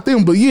 not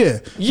them, but yeah.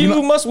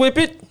 You must whip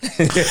it.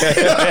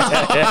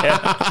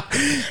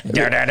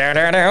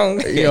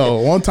 Yo,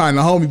 one time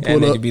the homie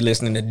pulled nigga up. be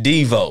listening to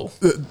Devo.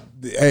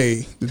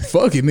 Hey,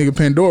 fuck it, nigga.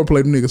 Pandora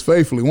played them niggas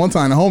faithfully. One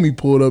time the homie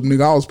pulled up,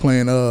 nigga. I was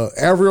playing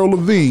Avril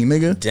Lavigne,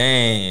 nigga.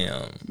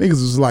 Damn. Niggas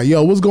was like,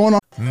 yo, what's going on?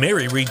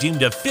 Mary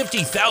redeemed a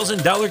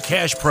 $50,000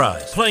 cash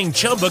prize playing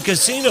Chumba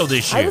Casino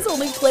this year. I was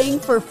only playing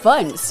for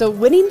fun, so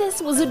winning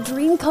this was a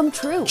dream come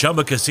true.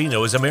 Chumba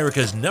Casino is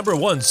America's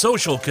 #1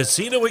 social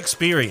casino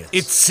experience.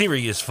 It's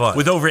serious fun.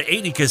 With over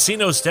 80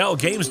 casino-style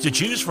games to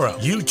choose from,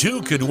 you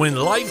too could win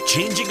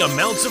life-changing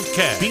amounts of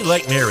cash. Be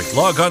like Mary.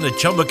 Log on to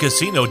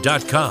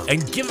ChumbaCasino.com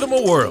and give them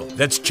a whirl.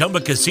 That's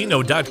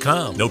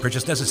ChumbaCasino.com. No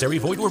purchase necessary.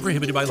 Void where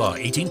prohibited by law.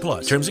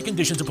 18+. Terms and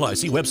conditions apply.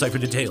 See website for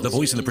details. The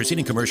voice in the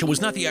preceding commercial was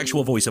not the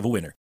actual voice of a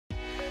winner.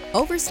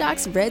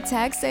 Overstock's Red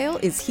Tag Sale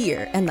is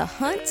here and the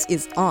hunt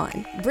is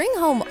on. Bring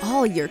home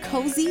all your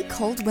cozy,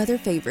 cold weather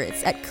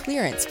favorites at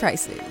clearance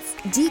prices.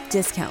 Deep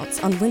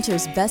discounts on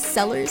winter's best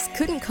sellers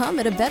couldn't come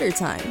at a better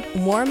time.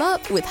 Warm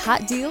up with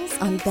hot deals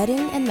on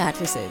bedding and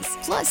mattresses.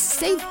 Plus,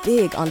 save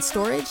big on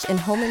storage and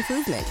home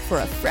improvement for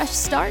a fresh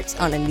start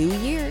on a new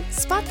year.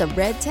 Spot the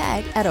red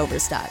tag at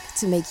Overstock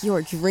to make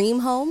your dream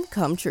home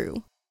come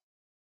true.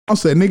 I'm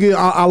saying, nigga,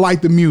 I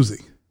like the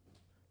music.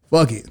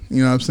 Fuck it.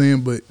 You know what I'm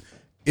saying? But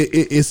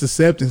it's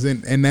acceptance,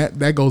 and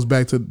that goes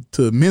back to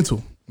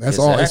mental. That's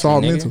exactly, all. It's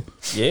all nigga. Mental.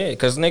 Yeah,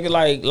 because nigga,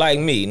 like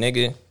me,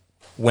 nigga,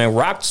 when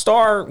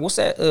Rockstar, what's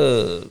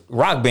that?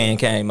 Rock Band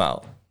came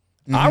out,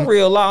 I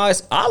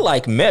realized I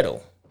like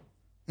metal.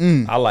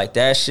 I like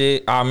that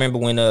shit. I remember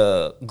when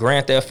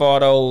Grand Theft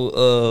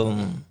Auto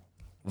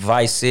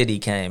Vice City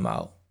came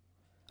out.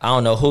 I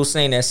don't know who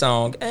sang that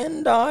song.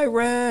 And I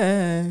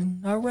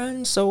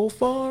ran so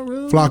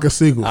far. Flock of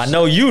Seagulls. I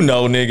know you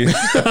know, nigga.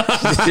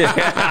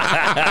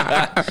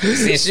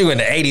 Since you in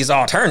the 80s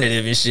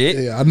alternative and shit.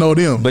 Yeah, I know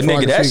them. But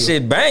Flock nigga, that Seagulls.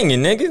 shit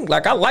banging, nigga.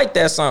 Like, I like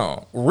that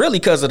song. Really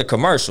because of the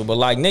commercial. But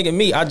like, nigga,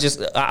 me, I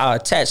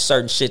attach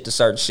certain shit to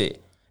certain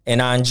shit.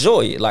 And I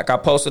enjoy it. Like, I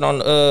posted on,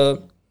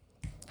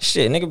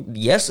 shit, nigga,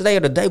 yesterday or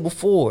the day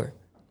before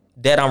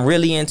that I'm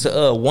really into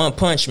One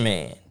Punch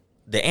Man,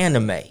 the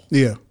anime.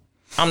 Yeah.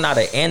 I'm not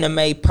an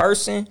anime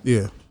person.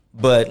 Yeah.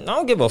 But I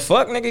don't give a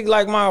fuck, nigga.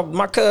 Like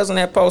my cousin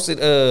had posted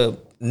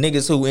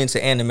niggas who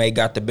into anime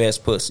got the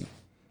best pussy.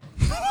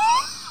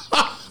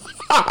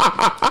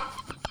 I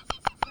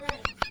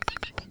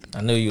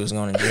knew you was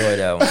gonna enjoy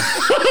that one.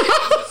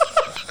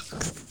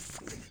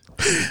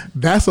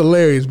 That's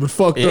hilarious, but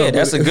fucked up. Yeah,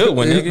 that's a good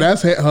one, nigga.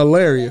 That's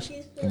hilarious.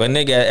 But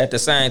nigga, at the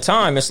same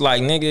time, it's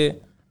like, nigga,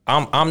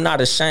 I'm not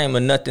ashamed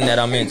of nothing that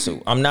I'm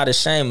into. I'm not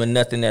ashamed of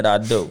nothing that I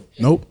do.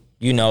 Nope.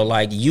 You know,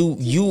 like you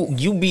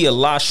be a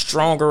lot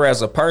stronger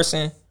as a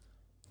person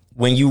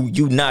when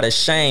you not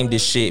ashamed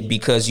of shit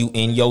because you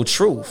in your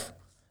truth.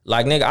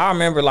 Like, nigga, I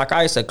remember, like,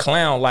 I used to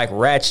clown like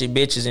ratchet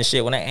bitches and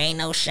shit when there ain't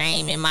no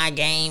shame in my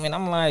game, and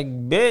I'm like,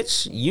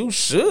 bitch, you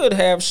should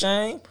have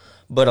shame.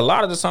 But a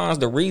lot of the times,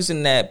 the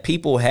reason that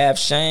people have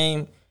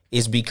shame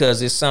is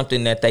because it's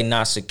something that they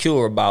not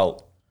secure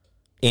about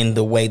in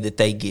the way that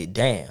they get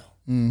down.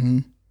 Mm-hmm.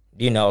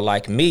 You know,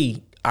 like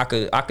me. I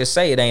could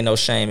say it ain't no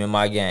shame in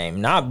my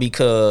game. Not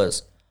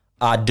because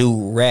I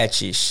do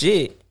ratchet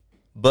shit,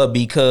 but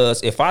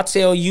because if I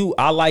tell you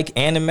I like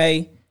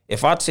anime,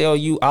 if I tell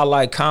you I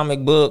like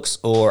comic books,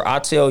 or I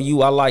tell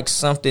you I like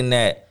something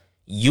that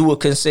you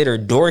would consider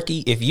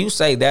dorky, if you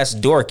say that's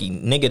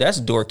dorky, nigga, that's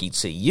dorky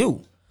to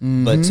you.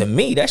 Mm-hmm. But to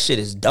me, that shit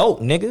is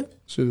dope, nigga.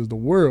 Shit is the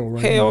world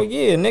right Hell now.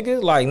 Yeah,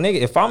 nigga. Like, nigga,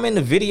 if I'm in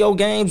the video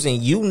games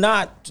and you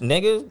not,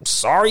 nigga,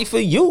 sorry for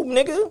you,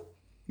 nigga.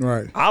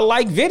 Right. I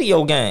like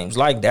video games.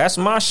 Like, that's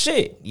my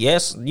shit.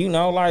 Yes, you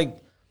know, like,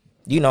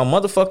 you know,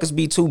 motherfuckers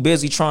be too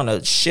busy trying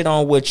to shit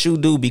on what you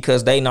do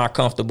because they not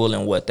comfortable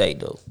in what they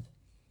do.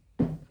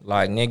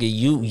 Like, nigga,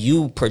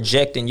 you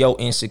projecting your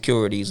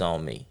insecurities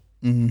on me.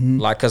 Mm-hmm.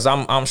 Like, cause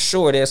I'm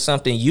sure there's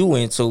something you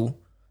into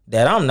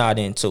that I'm not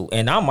into,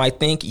 and I might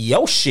think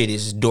your shit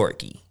is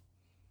dorky.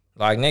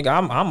 Like, nigga,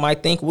 I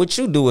might think what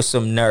you do is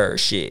some nerd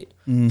shit.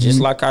 Mm-hmm. Just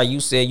like how you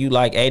said you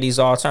like 80s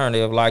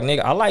alternative. Like,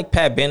 nigga, I like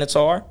Pat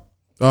Benatar.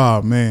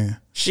 Oh, man.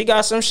 She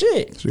got some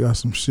shit.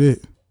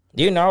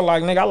 You know,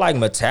 like, nigga, I like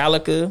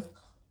Metallica.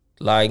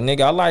 Like,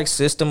 nigga, I like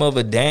System of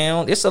a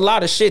Down. It's a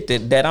lot of shit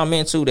that I'm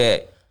into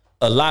that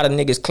a lot of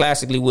niggas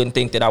classically wouldn't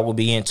think that I would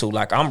be into.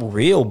 Like, I'm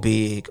real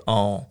big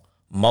on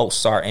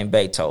Mozart and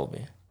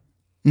Beethoven.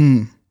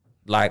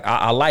 Like,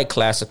 I like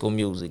classical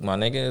music, my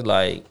nigga.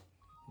 Like,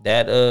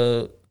 that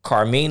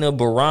Carmina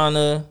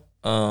Burana,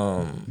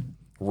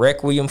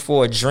 Requiem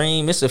for a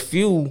Dream. It's a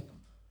few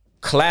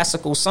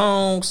classical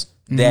songs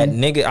that,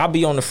 nigga, I'll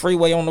be on the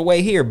freeway on the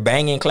way here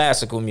banging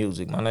classical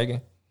music, my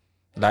nigga.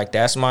 Like,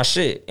 that's my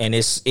shit. And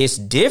it's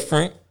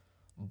different,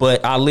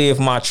 but I live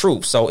my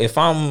truth. So if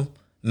I'm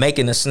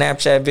making a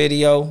Snapchat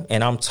video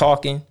and I'm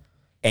talking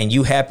and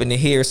you happen to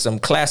hear some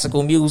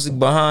classical music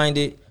behind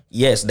it,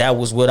 yes, that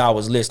was what I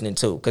was listening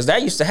to. Because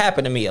that used to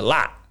happen to me a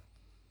lot.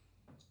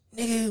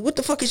 Nigga, what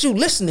the fuck is you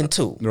listening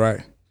to? Right.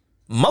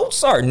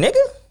 Mozart, nigga.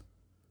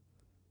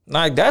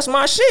 Like, that's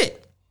my shit.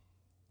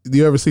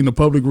 You ever seen the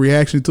public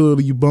reaction to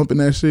it? You bumping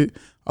that shit?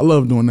 I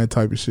love doing that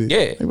type of shit.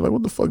 Yeah. They be like,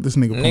 what the fuck this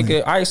nigga playing?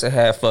 Nigga, I used to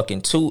have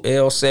fucking 2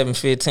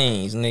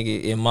 L715s,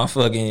 nigga, in my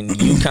fucking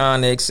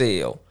Yukon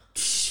XL.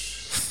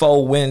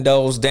 4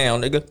 windows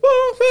down, nigga.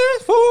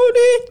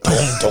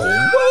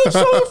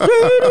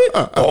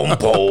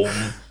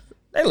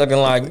 They looking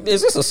like,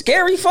 is this a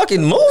scary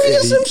fucking movie or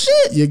some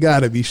shit? You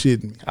gotta be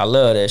shitting me. I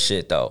love that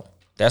shit, though.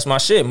 That's my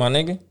shit, my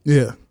nigga.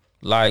 Yeah.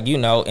 Like, you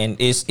know, and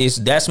it's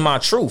that's my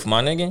truth,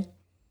 my nigga.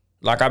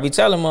 Like, I be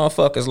telling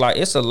motherfuckers, like,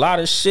 it's a lot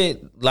of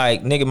shit,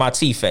 like, nigga, my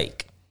teeth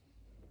fake.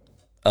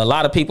 A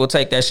lot of people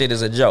take that shit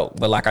as a joke,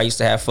 but like, I used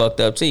to have fucked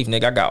up teeth,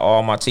 nigga. I got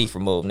all my teeth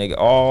removed, nigga.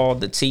 All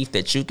the teeth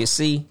that you can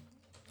see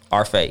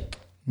are fake.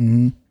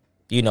 Mm-hmm.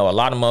 You know, a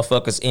lot of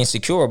motherfuckers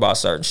insecure about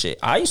certain shit.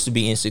 I used to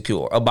be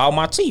insecure about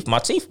my teeth. My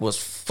teeth was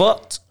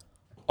fucked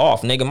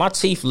off, nigga. My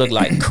teeth looked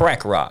like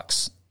crack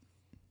rocks.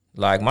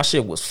 Like, my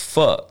shit was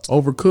fucked.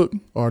 Overcooked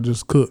or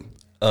just cooked?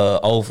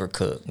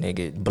 Overcooked,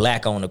 nigga.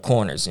 Black on the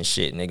corners and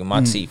shit, nigga.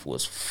 My teeth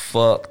was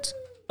fucked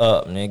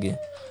up, nigga.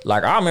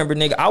 Like, I remember,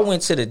 nigga, I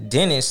went to the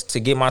dentist to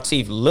get my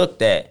teeth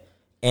looked at,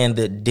 and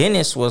the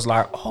dentist was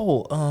like,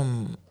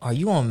 oh, are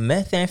you on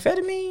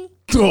methamphetamine?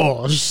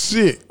 Oh,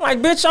 shit. Like,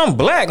 bitch, I'm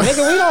black,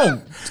 nigga. We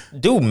don't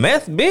do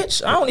meth,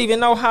 bitch. I don't even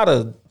know how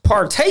to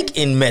partake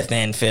in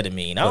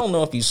methamphetamine. I don't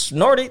know if you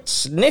snort it,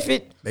 sniff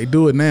it. They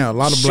do it now. A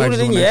lot of blacks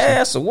shoot it in your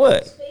ass or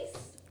what?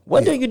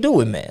 What do you do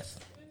with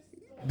meth?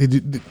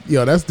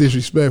 Yo, that's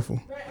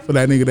disrespectful for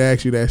that nigga to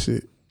ask you that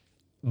shit.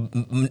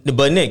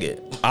 But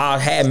nigga, I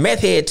had meth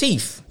head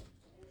teeth.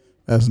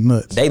 That's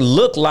nuts. They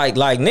look like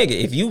nigga.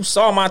 If you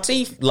saw my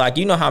teeth, like,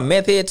 you know how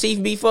meth head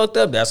teeth be fucked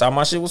up. That's how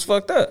my shit was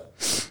fucked up.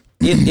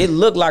 It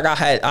looked like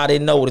I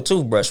didn't know what a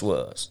toothbrush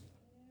was.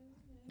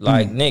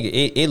 Like,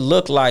 nigga, it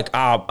looked like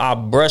I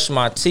brushed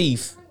my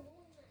teeth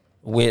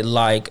with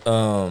like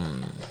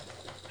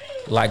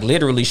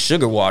literally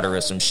sugar water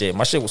or some shit.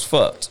 My shit was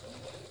fucked.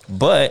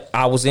 But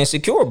I was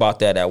insecure about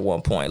that at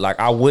one point. Like,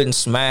 I wouldn't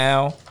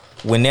smile.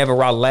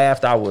 Whenever I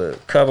laughed, I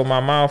would cover my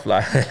mouth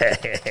like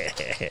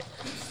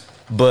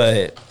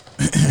But,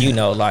 you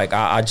know, like,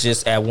 I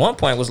just at one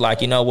point was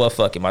like, you know what,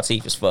 fuck it, my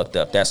teeth is fucked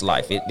up. That's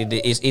life.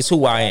 It's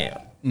who I am.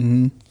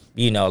 Mm-hmm.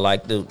 You know,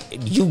 like,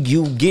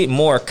 you get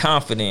more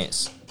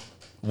confidence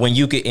when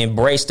you can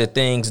embrace the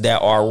things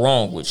that are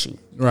wrong with you.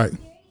 Right.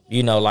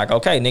 You know, like,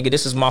 okay, nigga,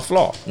 this is my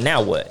flaw.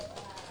 Now what?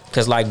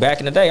 Because, like, back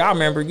in the day, I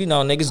remember, you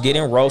know, niggas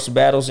getting roast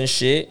battles and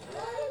shit.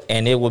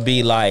 And it would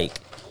be like,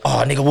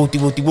 oh, nigga,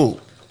 whoop-de-whoop-de-whoop.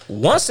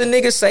 Once a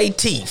nigga say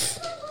teeth,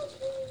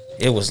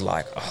 it was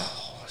like,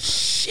 oh,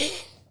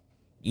 shit.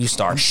 You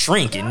start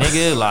shrinking,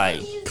 nigga.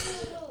 Like,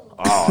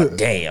 oh,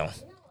 damn.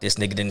 This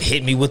nigga didn't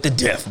hit me with the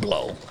death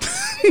blow.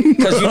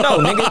 Because, you know,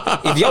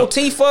 nigga, if your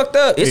teeth fucked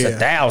up, it's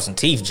 1,000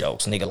 teeth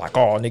jokes, nigga. Like,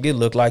 oh, nigga, it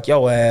look like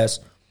your ass.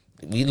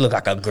 You look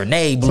like a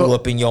grenade blew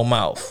up in your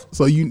mouth.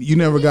 So you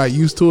never got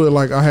used to it?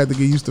 Like, I had to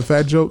get used to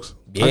fat jokes?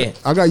 Yeah.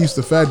 I got used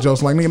to fat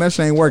jokes. Like, nigga, that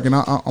shit ain't working.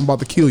 I'm about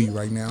to kill you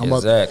right now. I'm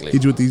about to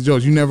hit you with these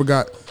jokes. You never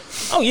got...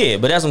 Oh, yeah,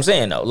 but that's what I'm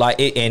saying, though. Like,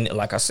 and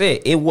like I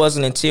said, it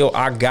wasn't until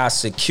I got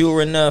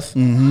secure enough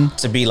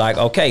to be like,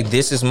 okay,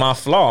 this is my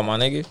flaw, my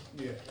nigga.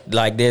 Yeah.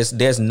 Like,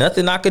 there's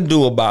nothing I could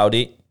do about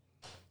it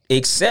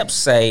except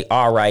say,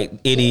 all right,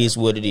 it is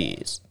what it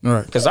is. All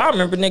right. Because I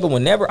remember, nigga,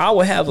 whenever I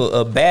would have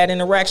a bad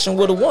interaction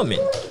with a woman,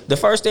 the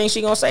first thing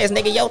she gonna say is,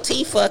 nigga, your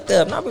teeth fucked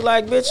up. And I'll be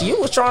like, bitch, you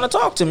was trying to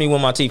talk to me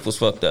when my teeth was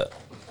fucked up.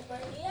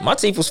 My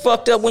teeth was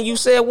fucked up when you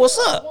said, what's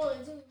up?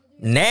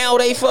 Now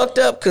they fucked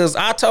up because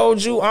I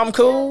told you I'm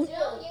cool?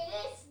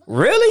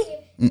 Really?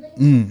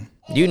 Mm-mm.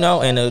 You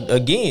know, and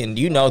again,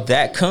 you know,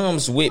 that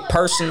comes with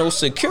personal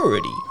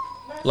security.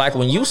 Like,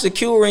 when you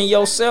secure in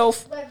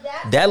yourself,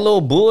 that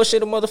little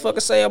bullshit a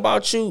motherfucker say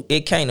about you,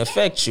 it can't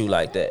affect you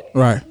like that.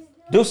 Right.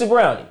 Deuce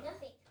Brownie.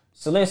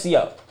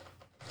 Silencio.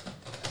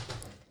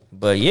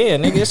 But yeah,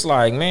 nigga, it's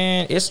like,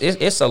 man,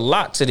 it's a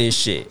lot to this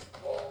shit.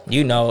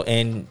 You know,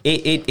 and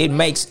it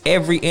makes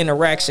every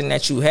interaction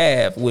that you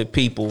have with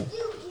people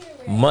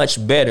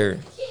much better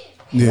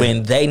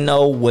when they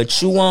know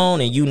what you on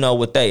and you know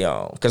what they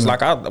on. Cause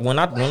like when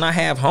I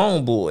have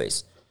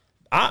homeboys,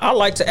 I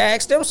like to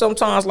ask them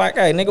sometimes, like,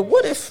 hey, nigga,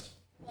 what if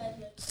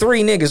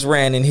 3 niggas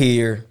ran in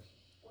here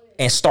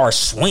and start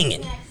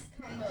swinging?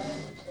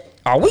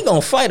 Are we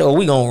gonna fight or are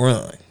we gonna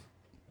run?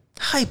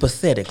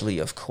 Hypothetically,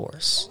 of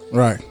course.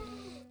 Right.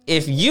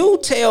 If you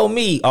tell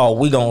me, oh,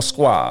 we gonna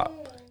squab,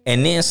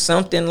 and then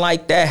something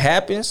like that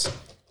happens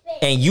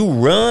and you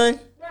run,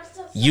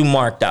 you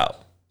marked out.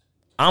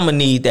 I'ma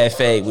need that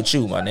fade with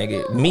you, my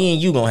nigga. Me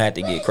and you gonna have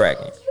to get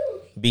cracking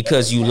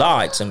because you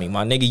lied to me,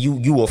 my nigga.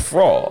 You a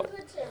fraud.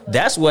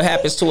 That's what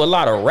happens to a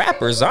lot of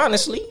rappers,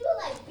 honestly.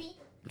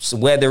 So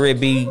whether it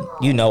be,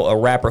 you know, a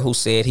rapper who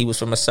said he was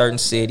from a certain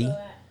city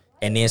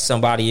and then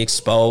somebody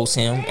exposed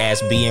him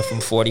as being from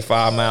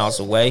 45 miles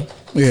away.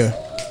 Yeah.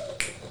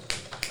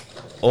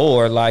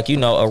 Or like, you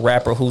know, a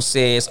rapper who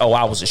says, oh,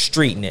 I was a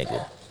street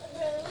nigga.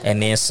 And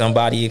then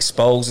somebody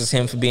exposes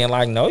him for being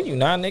like, no, you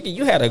not, nigga.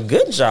 You had a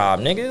good job,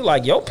 nigga.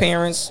 Like, your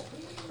parents,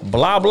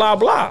 blah, blah,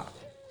 blah.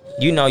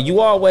 You know, you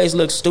always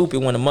look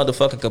stupid when a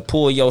motherfucker could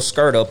pull your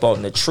skirt up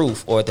on the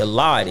truth or the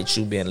lie that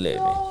you been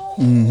living.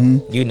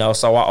 Mm-hmm. You know,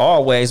 so I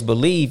always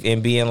believe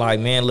in being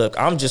like, man, look,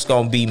 I'm just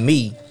going to be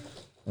me.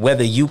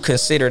 Whether you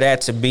consider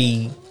that to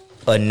be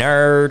a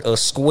nerd, a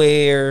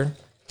square,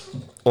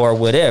 or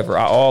whatever.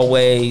 I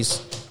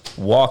always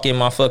walk in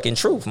my fucking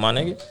truth, my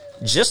nigga.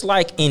 Just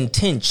like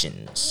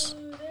intentions.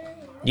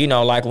 You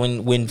know, like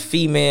when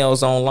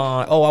females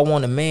online, oh, I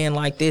want a man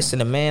like this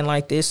and a man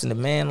like this and a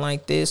man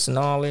like this and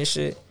all that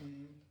shit.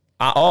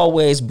 I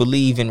always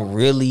believe in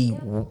really,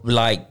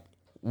 like,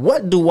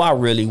 what do I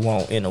really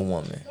want in a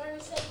woman?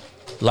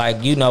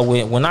 Like, you know,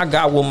 when I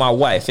got with my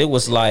wife, it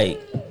was like,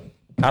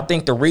 I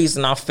think the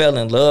reason I fell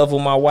in love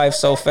with my wife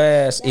so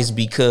fast is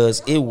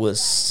because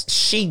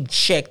she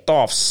checked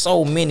off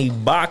so many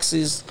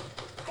boxes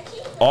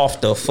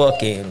off the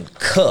fucking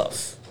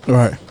cuff.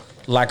 Right.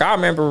 Like, I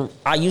remember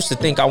I used to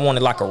think I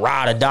wanted like a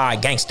ride or die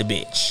gangster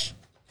bitch.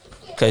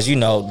 Cause you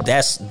know,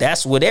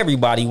 that's what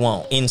everybody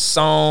want in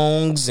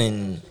songs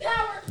and,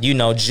 you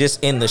know,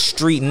 just in the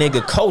street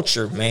nigga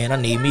culture. Man, I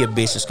need me a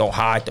bitch that's gonna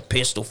hide the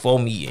pistol for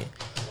me, and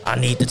I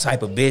need the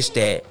type of bitch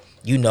that,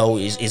 you know,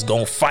 is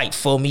gonna fight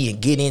for me and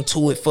get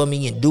into it for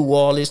me and do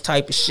all this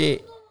type of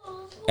shit.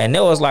 And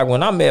it was like,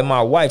 when I met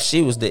my wife,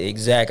 she was the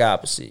exact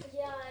opposite.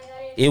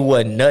 It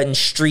wasn't nothing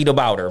street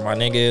about her, my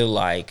nigga.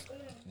 Like,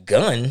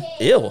 gun,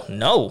 ew,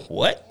 no,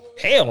 what?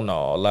 Hell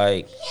no.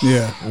 Like,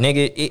 yeah,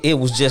 nigga, it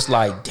was just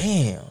like,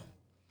 damn,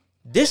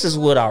 this is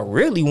what I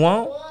really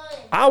want.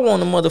 I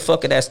want a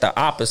motherfucker that's the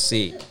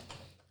opposite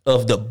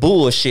of the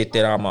bullshit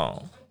that I'm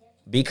on.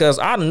 Because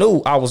I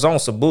knew I was on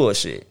some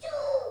bullshit.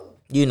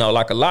 You know,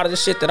 like a lot of the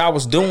shit that I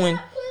was doing,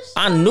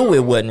 I knew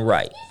it wasn't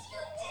right.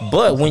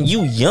 But when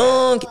you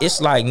young, it's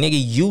like, nigga,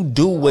 you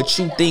do what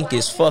you think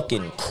is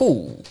fucking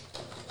cool.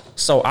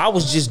 So I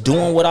was just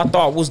doing what I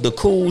thought was the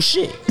cool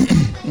shit.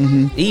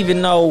 Mm-hmm.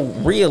 Even though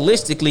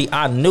realistically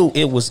I knew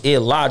it was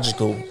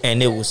illogical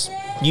and it was,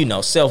 you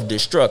know,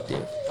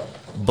 self-destructive.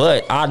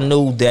 But I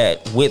knew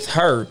that with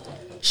her,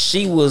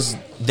 she was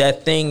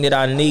that thing that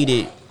I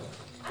needed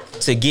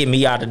to get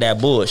me out of that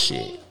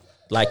bullshit.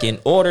 Like, in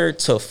order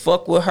to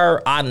fuck with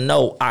her, I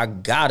know I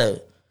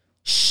gotta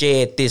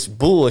shed this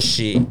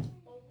bullshit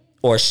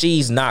or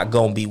she's not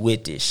gonna be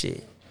with this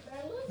shit.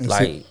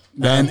 Like,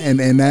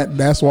 and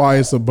that's why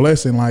it's a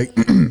blessing. Like,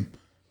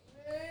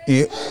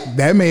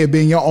 that may have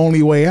been your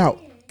only way out.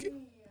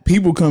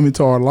 People come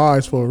into our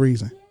lives for a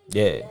reason.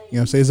 Yeah. You know what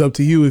I'm saying? It's up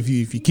to you. If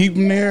you keep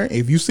them there,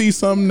 if you see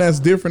something that's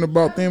different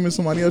about them and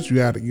somebody else, you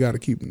gotta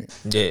keep them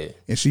there. Yeah.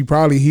 And she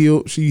probably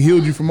healed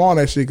you from all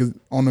that shit, because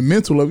on the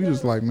mental level, you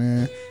just like,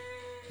 man,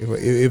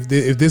 if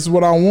this is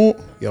what I want,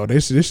 yo,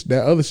 this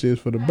that other shit is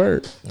for the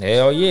bird.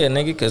 Hell yeah,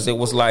 nigga, because it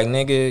was like,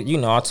 nigga, you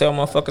know, I tell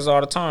motherfuckers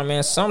all the time,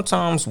 man,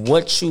 sometimes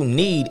what you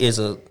need is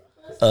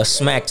a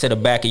smack to the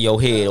back of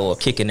your head or a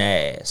kick in the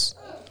ass.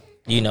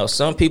 You know,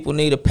 some people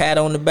need a pat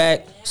on the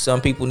back. Some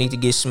people need to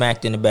get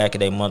smacked in the back of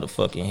their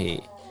motherfucking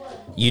head.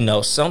 You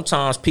know,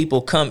 sometimes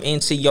people come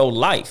into your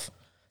life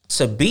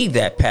to be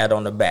that pat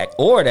on the back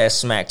or that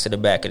smack to the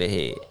back of the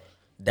head.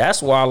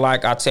 That's why,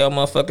 like, I tell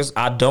motherfuckers,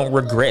 I don't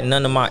regret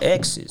none of my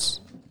exes.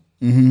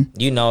 Mm-hmm.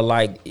 You know,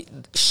 like,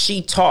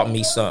 she taught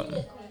me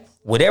something.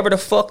 Whatever the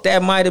fuck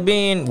that might have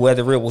been,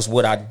 whether it was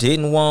what I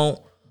didn't want,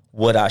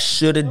 what I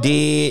should have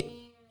did,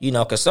 you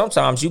know, because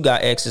sometimes you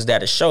got exes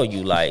that'll show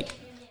you, like,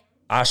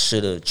 I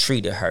should have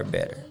treated her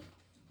better.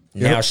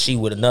 Yep. Now she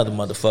with another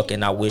motherfucker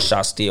and I wish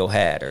I still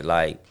had her.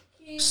 Like,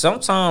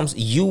 sometimes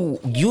you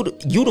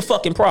the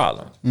fucking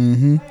problem.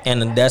 Mm-hmm.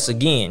 And that's,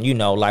 again, you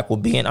know, like,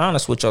 with being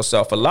honest with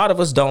yourself. A lot of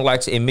us don't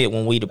like to admit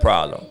when we the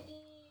problem.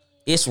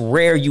 It's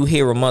rare you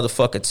hear a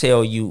motherfucker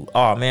tell you,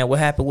 oh man, what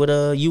happened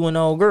with you and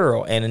old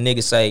girl? And a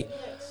nigga say,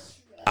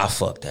 I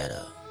fucked that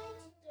up.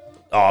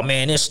 Oh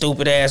man, this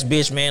stupid ass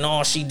bitch, man,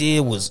 all she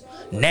did was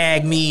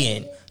nag me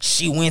and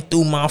she went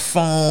through my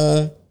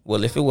phone.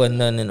 Well, if it wasn't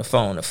nothing in the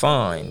phone to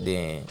find,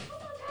 then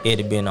it'd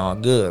have been all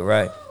good,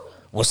 right?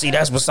 Well, see,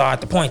 that's beside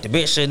the point. The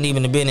bitch shouldn't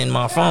even have been in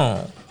my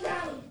phone.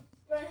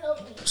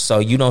 So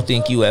you don't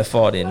think you at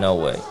fault in no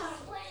way.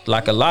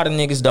 Like, a lot of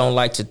niggas don't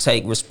like to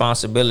take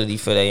responsibility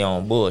for their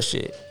own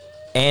bullshit.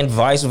 And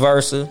vice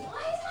versa,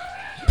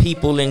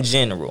 people in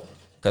general.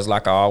 Because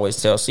like I always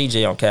tell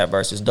CJ on Cat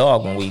vs.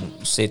 Dog when we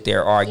sit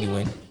there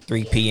arguing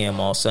 3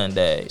 p.m. on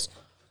Sundays,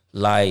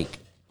 like,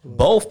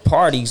 both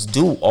parties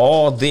do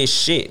all this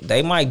shit.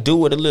 They might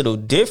do it a little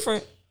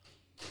different,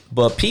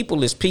 but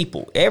people is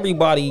people.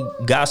 Everybody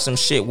got some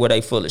shit where they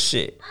full of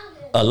shit.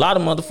 A lot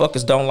of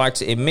motherfuckers don't like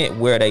to admit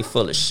where they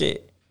full of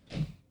shit.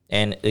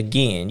 And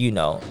again, you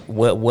know,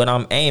 what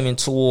I'm aiming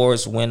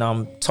towards when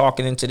I'm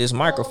talking into this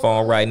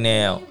microphone right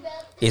now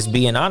is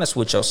being honest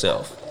with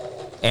yourself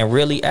and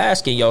really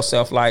asking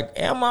yourself, like,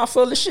 am I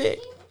full of shit?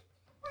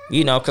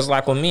 You know, because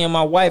like when me and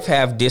my wife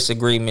have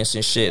disagreements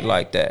and shit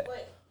like that,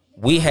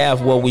 we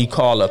have what we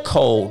call a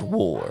cold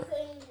war.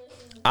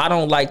 I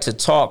don't like to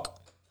talk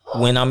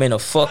when I'm in a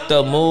fucked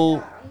up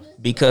mood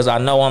because I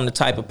know I'm the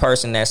type of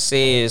person that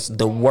says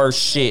the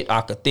worst shit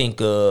I could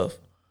think of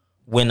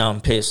when I'm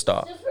pissed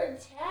off.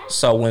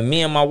 So when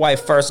me and my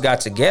wife first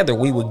got together,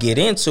 we would get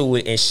into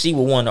it and she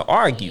would want to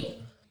argue.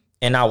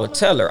 And I would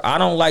tell her, I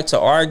don't like to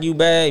argue,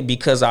 babe,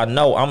 because I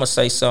know I'm going to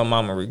say something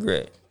I'm going to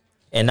regret.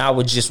 And I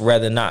would just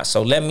rather not.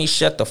 So let me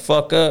shut the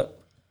fuck up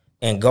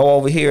and go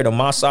over here to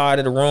my side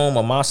of the room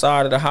or my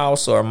side of the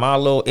house or my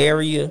little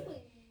area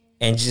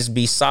and just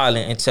be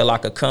silent until I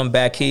could come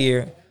back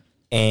here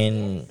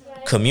and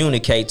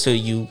communicate to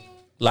you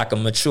like a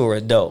mature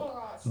adult.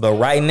 But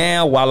right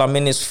now, while I'm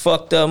in this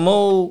fucked up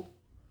mood,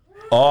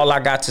 all I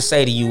got to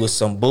say to you is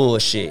some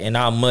bullshit, and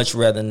I'd much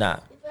rather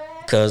not,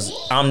 because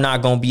I'm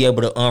not going to be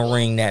able to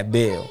unring that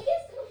bell.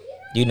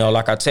 You know,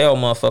 like I tell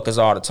motherfuckers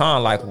all the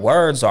time, like,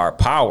 words are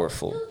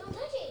powerful.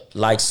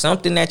 like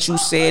something that you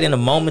said in a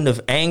moment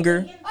of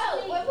anger,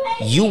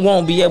 you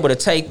won't be able to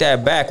take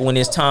that back when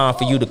it's time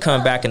for you to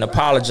come back and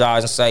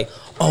apologize and say,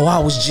 oh, I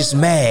was just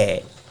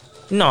mad.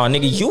 No,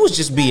 nigga, you was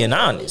just being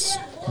honest.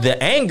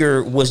 The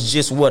anger was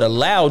just what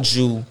allowed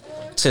you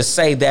to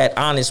say that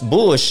honest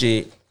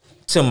bullshit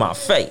to my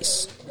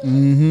face.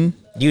 Mm-hmm.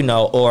 You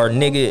know, or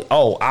nigga,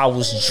 oh, I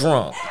was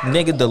drunk.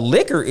 Nigga, the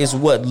liquor is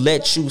what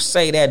let you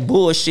say that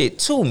bullshit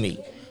to me.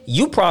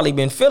 You probably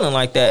been feeling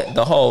like that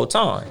the whole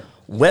time,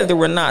 whether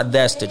or not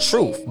that's the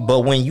truth.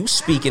 But when you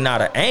speaking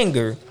out of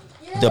anger,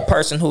 the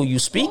person who you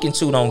speaking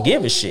to don't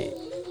give a shit.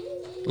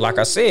 Like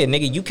I said,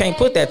 nigga, you can't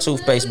put that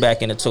toothpaste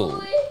back in the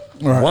tube.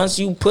 Right. Once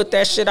you put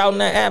that shit out in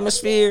that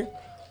atmosphere,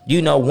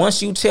 you know,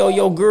 once you tell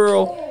your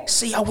girl,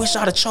 see, I wish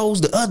I'd have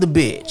chose the other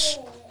bitch.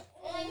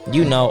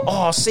 You know,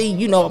 oh, see,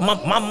 you know,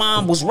 my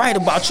mom was right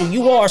about you.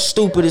 You are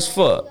stupid as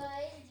fuck.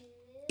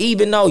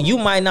 Even though you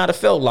might not have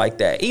felt like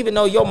that. Even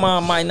though your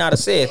mom might not have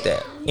said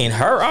that. In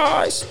her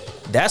eyes,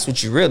 that's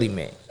what you really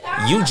meant.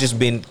 You just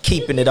been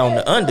keeping it on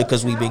the under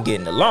because we've been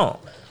getting along.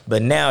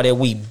 But now that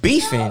we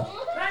beefing,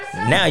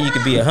 now you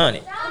could be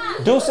 100.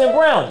 Deuce and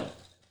Brownie.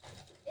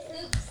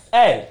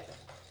 Hey,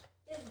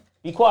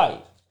 be quiet.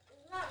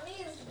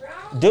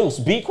 Deuce,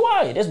 be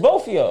quiet. It's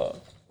both of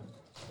y'all.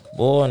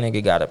 Boy,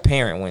 nigga got a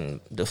parent when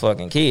the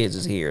fucking kids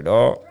is here,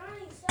 dog.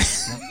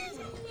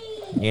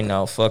 You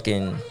know,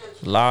 fucking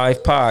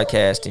live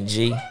podcasting,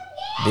 G.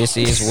 This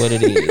is what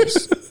it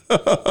is.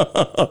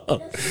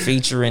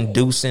 Featuring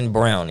Deuce and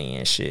Brownie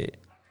and shit.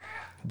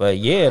 But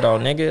yeah, though,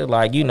 nigga,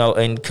 like, you know,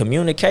 in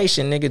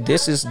communication, nigga,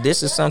 this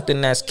is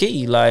something that's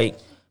key. Like,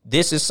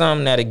 this is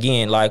something that,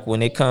 again, like,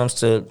 when it comes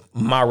to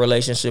my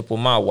relationship with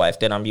my wife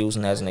that I'm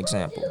using as an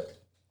example.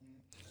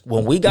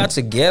 When we got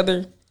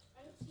together,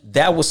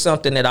 that was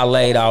something that I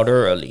laid out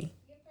early.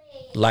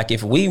 Like,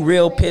 if we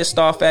real pissed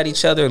off at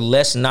each other,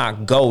 let's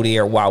not go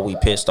there while we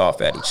pissed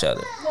off at each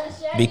other.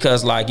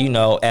 Because, like, you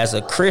know, as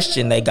a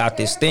Christian, they got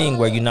this thing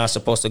where you're not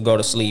supposed to go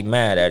to sleep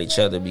mad at each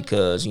other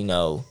because, you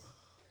know,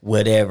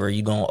 whatever,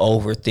 you gonna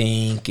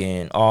overthink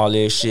and all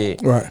this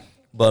shit. Right.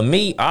 But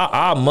me,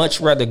 I much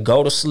rather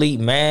go to sleep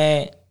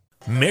mad.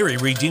 Mary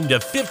redeemed a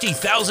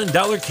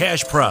 $50,000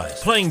 cash prize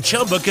playing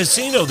Chumba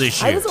Casino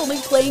this year. I was only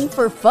playing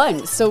for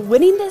fun, so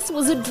winning this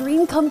was a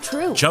dream come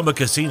true. Chumba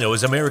Casino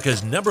is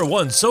America's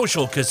 #1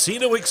 social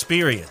casino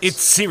experience.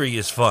 It's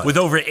serious fun. With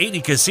over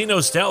 80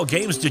 casino-style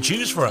games to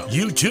choose from,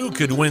 you too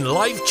could win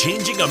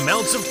life-changing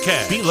amounts of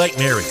cash. Be like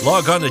Mary.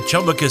 Log on to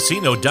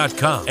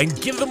ChumbaCasino.com and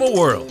give them a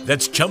whirl.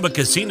 That's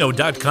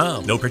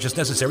ChumbaCasino.com. No purchase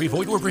necessary.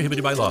 Void or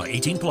prohibited by law.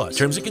 18 plus.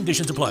 Terms and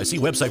conditions apply. See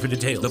website for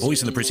details. The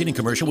voice in the preceding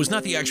commercial was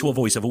not the actual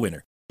voice of a winner.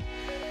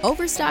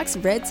 Overstock's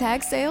Red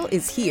Tag Sale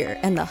is here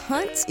and the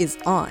hunt is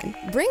on.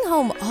 Bring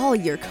home all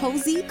your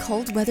cozy,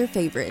 cold weather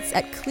favorites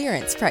at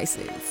clearance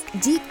prices.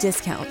 Deep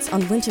discounts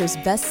on winter's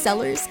best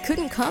sellers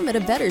couldn't come at a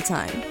better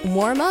time.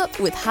 Warm up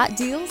with hot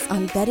deals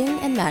on bedding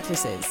and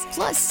mattresses.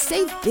 Plus,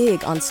 save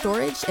big on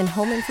storage and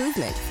home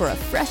improvement for a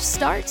fresh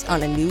start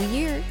on a new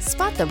year.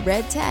 Spot the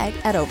red tag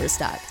at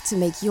Overstock to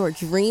make your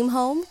dream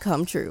home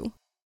come true.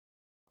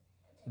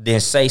 Then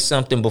say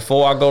something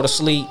before I go to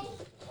sleep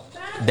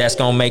that's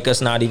gonna make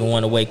us not even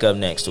want to wake up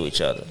next to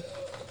each other.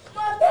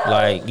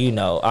 Like, you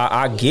know,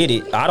 I get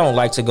it. I don't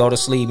like to go to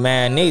sleep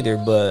mad neither,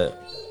 but,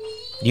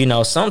 you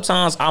know,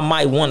 sometimes I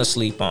might want to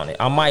sleep on it.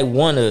 I might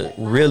want to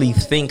really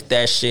think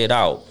that shit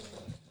out.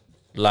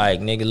 Like,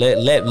 nigga,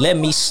 let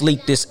me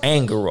sleep this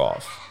anger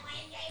off.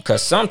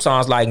 Because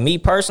sometimes, like me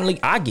personally,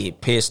 I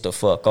get pissed the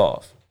fuck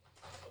off.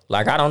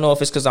 Like, I don't know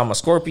if it's because I'm a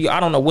Scorpio. I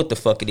don't know what the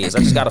fuck it is. I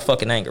just got a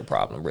fucking anger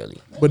problem,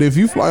 really. But if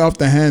you fly off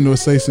the handle and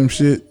say some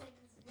shit,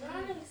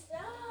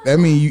 that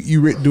mean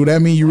do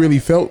that mean you really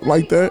felt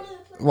like that?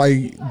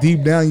 Like,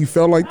 deep down you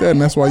felt like that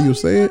and that's why you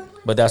say it?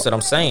 But that's what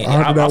I'm saying.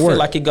 I feel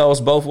like it goes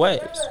both ways.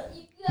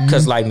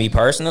 Because, like, me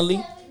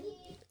personally,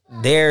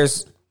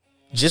 there's,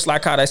 just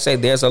like how they say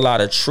there's a lot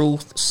of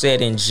truth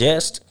said in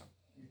jest,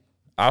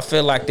 I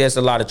feel like there's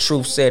a lot of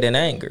truth said in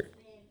anger.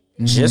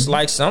 Mm-hmm. Just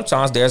like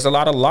sometimes there's a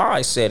lot of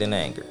lies said in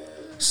anger.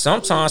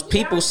 Sometimes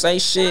people say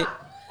shit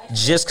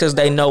just because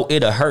they know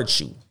it'll hurt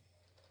you,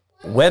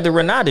 whether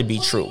or not it be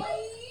true.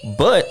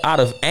 But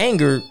out of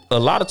anger, a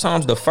lot of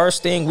times the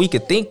first thing we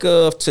could think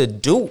of to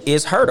do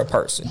is hurt a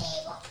person.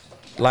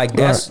 Like,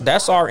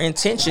 that's our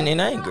intention in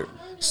anger.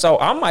 So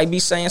I might be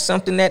saying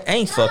something that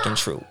ain't fucking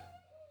true.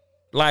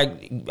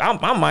 Like,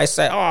 I might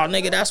say, oh,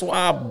 nigga, that's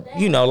why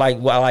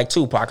like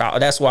Tupac,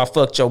 that's why I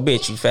fucked your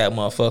bitch, you fat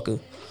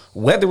motherfucker.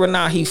 Whether or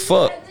not he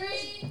fucked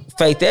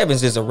Faith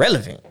Evans is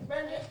irrelevant.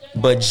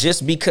 But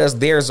just because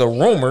there's a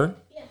rumor,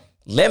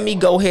 let me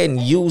go ahead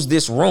and use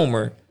this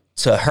rumor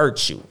to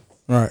hurt you.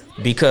 Right.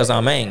 Because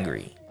I'm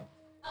angry.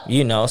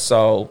 You know,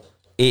 so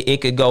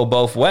it could go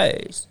both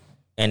ways.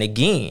 And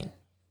again,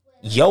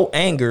 your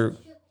anger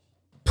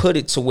put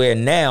it to where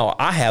now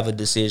I have a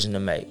decision to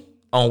make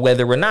on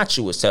whether or not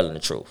you was telling the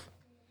truth.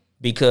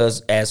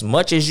 Because as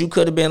much as you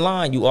could have been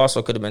lying, you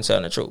also could have been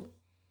telling the truth.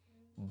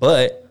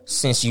 But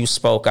since you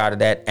spoke out of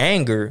that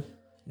anger,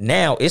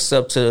 now it's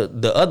up to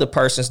the other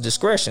person's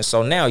discretion.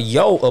 So now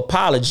your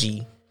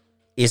apology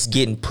it's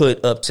getting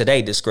put up to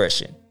their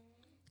discretion,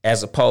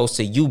 as opposed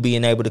to you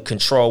being able to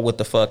control what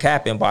the fuck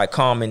happened by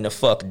calming the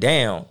fuck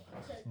down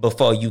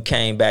before you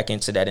came back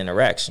into that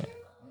interaction.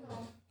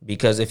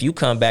 Because if you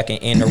come back and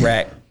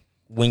interact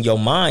when your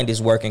mind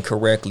is working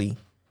correctly,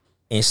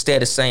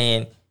 instead of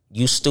saying,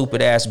 you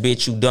stupid ass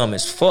bitch, you dumb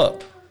as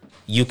fuck,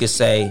 you could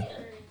say,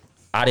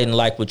 I didn't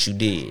like what you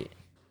did.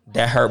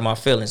 That hurt my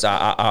feelings.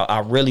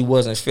 I really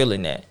wasn't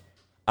feeling that.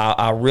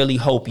 I really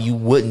hope you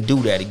wouldn't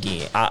do that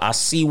again. I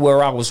see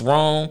where I was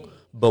wrong,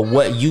 but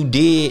what you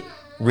did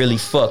really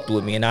fucked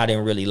with me, and I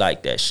didn't really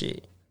like that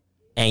shit.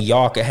 And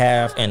y'all could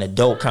have an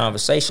adult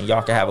conversation.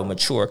 Y'all could have a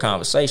mature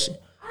conversation.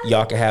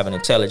 Y'all could have an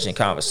intelligent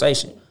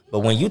conversation. But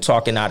when you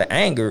talking out of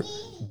anger,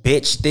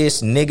 bitch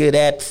this, nigga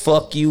that,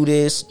 fuck you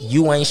this,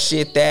 you ain't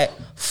shit that,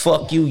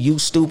 fuck you, you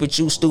stupid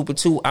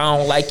too, I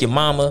don't like your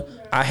mama,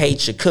 I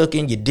hate your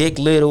cooking, your dick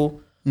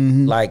little.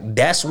 Like,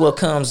 that's what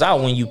comes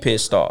out when you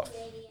pissed off.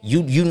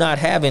 You not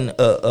having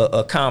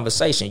a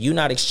conversation. You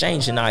not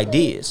exchanging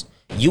ideas.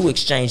 You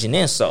exchanging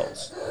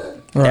insults.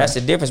 Right. That's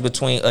the difference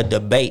between a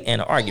debate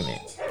and an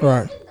argument.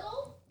 Right.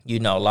 You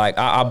know, like,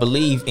 I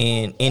believe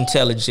in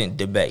intelligent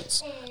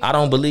debates. I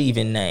don't believe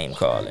in name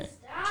calling.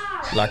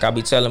 Like I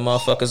be telling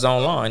motherfuckers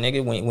online,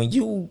 nigga, when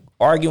you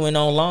arguing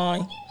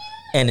online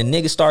and the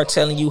nigga start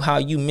telling you how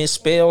you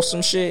misspell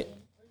some shit,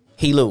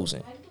 he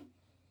losing.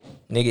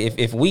 Nigga,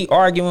 if we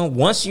arguing,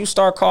 once you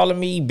start calling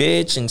me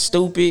bitch and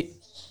stupid,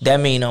 that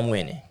mean I'm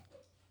winning.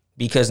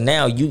 Because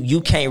now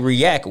you can't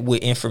react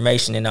with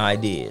information and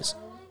ideas.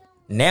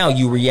 Now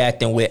you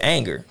reacting with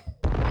anger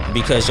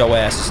because your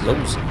ass is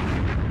losing.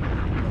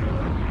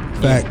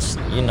 Facts.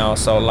 You know,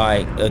 so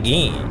like,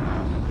 again,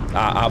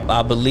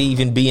 I believe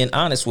in being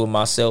honest with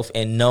myself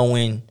and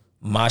knowing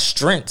my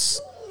strengths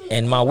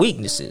and my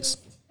weaknesses.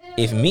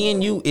 If me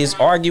and you is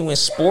arguing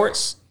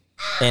sports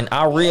and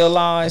I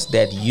realize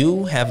that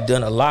you have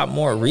done a lot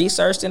more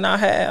research than I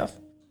have,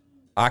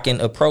 I can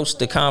approach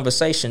the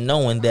conversation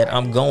knowing that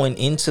I'm going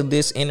into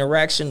this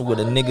interaction with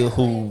a nigga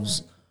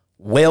who's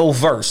well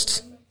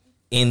versed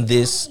in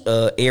this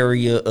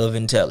area of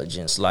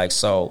intelligence. Like,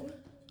 so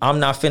I'm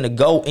not finna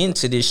go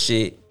into this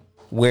shit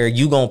where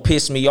you gonna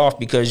piss me off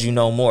because you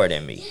know more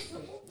than me.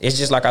 It's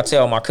just like I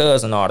tell my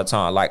cousin all the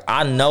time. Like,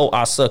 I know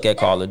I suck at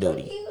Call of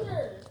Duty.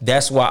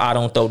 That's why I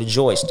don't throw the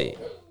joystick.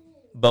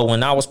 But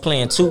when I was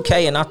playing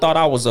 2K and I thought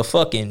I was a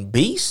fucking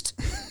beast,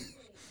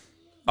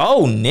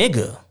 oh,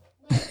 nigga.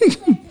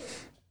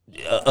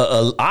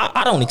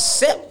 I don't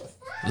accept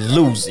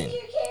losing.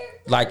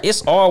 Like,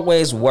 it's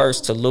always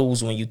worse to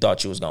lose when you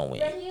thought you was gonna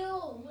win.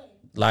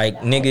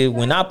 Like, nigga,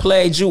 when I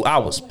played you, I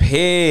was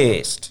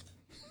pissed.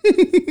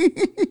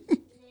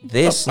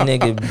 This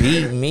nigga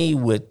beat me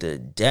with the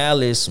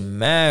Dallas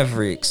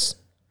Mavericks.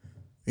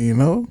 You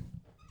know?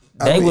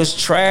 They was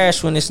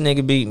trash when this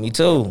nigga beat me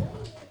too.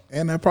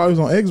 And that probably was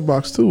on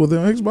Xbox too. Was it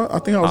on Xbox? I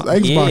think I was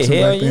Xbox. Yeah,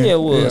 hell back then. Yeah, it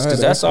was.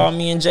 Because that's all Xbox.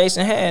 me and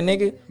Jason had,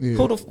 nigga. Yeah.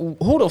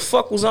 Who the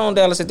fuck was on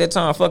Dallas at that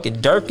time?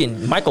 Fucking Dirk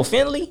and Michael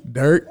Finley?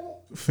 Dirk,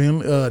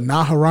 Finley,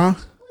 Nahara.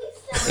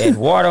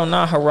 Eduardo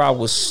Nahara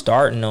was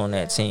starting on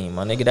that team,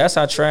 my nigga. That's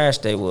how trash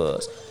they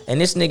was. And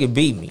this nigga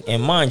beat me.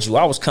 And mind you,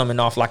 I was coming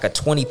off like a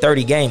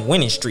 20-30 game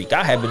winning streak.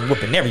 I had been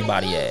whooping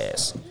everybody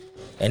ass.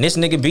 And this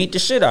nigga beat the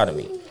shit out of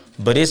me.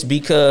 But it's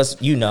because,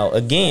 you know,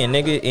 again,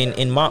 nigga,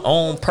 in my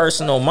own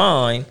personal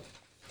mind,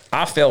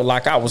 I felt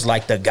like I was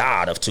like the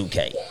god of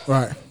 2K.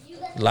 Right.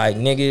 Like,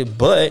 nigga,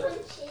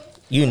 but,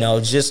 you know,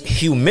 just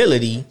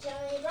humility.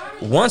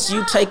 Once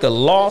you take a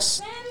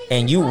loss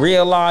and you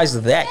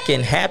realize that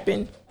can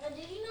happen,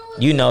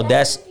 you know,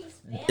 that's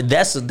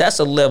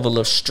a level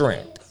of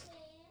strength.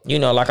 You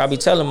know, like I be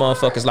telling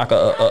motherfuckers, like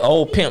a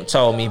old pimp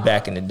told me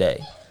back in the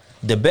day,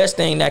 the best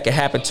thing that can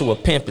happen to a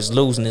pimp is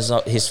losing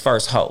his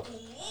first hoe.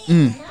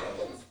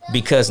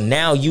 Because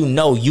now you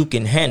know you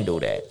can handle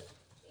that.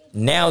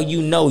 Now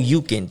you know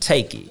you can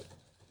take it.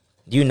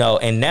 You know,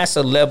 and that's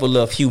a level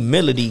of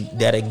humility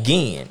that,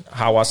 again,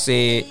 how I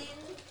said,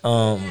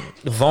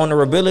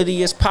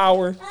 vulnerability is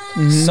power.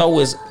 So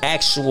is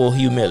actual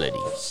humility,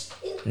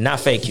 not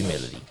fake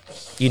humility.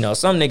 You know,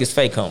 some niggas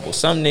fake humble.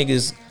 Some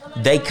niggas,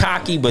 they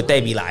cocky, but they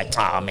be like,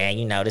 oh man,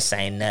 you know, this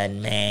ain't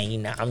nothing, man. You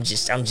know, I'm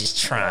just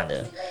trying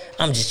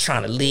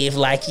to live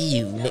like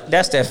you.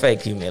 That's that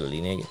fake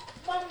humility, nigga.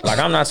 Like,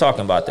 I'm not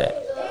talking about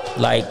that.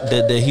 Like,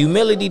 the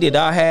humility that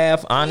I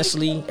have,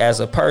 honestly,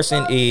 as a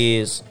person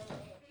is,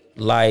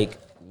 like,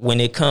 when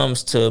it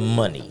comes to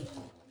money.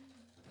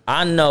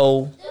 I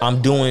know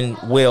I'm doing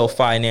well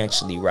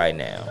financially right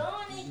now.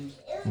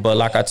 But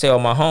like I tell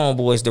my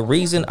homeboys, the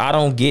reason I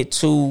don't get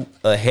too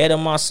ahead of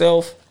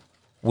myself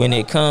when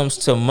it comes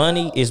to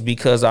money is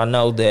because I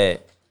know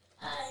that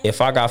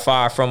if I got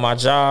fired from my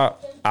job,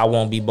 I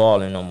won't be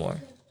balling no more.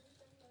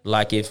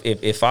 Like,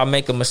 if I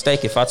make a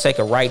mistake, if I take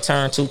a right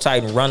turn too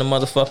tight and run a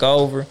motherfucker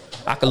over,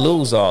 I could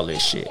lose all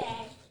this shit.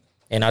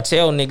 And I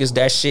tell niggas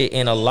that shit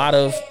in a lot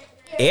of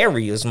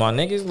areas, my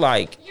niggas.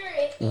 Like,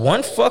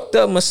 one fucked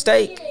up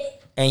mistake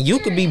and you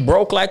could be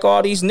broke like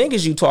all these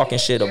niggas you talking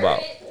shit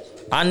about.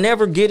 I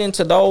never get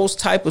into those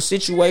type of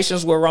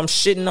situations where I'm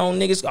shitting on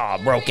niggas.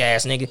 Oh, broke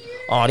ass nigga.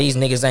 Oh, these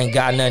niggas ain't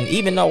got nothing.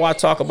 Even though I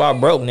talk about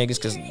broke niggas,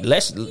 because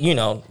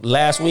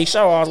last week's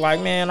show I was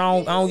like, man,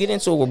 I don't get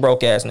into it with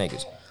broke ass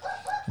niggas.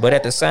 But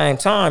at the same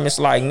time, it's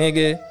like,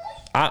 nigga,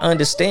 I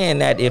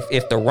understand that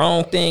if the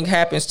wrong thing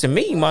happens to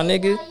me, my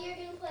nigga,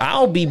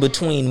 I'll be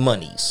between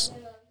monies.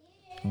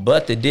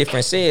 But the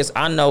difference is,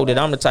 I know that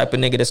I'm the type of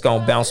nigga that's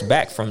gonna bounce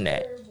back from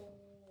that,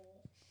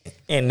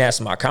 and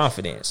that's my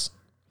confidence.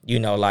 You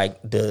know, like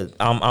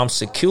I'm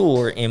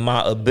secure in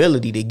my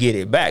ability to get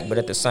it back, but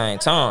at the same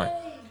time,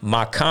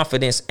 my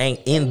confidence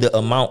ain't in the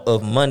amount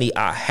of money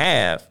I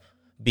have,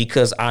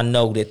 because I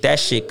know that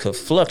shit could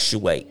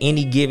fluctuate.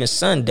 Any given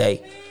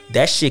Sunday,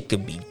 that shit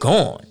could be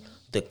gone.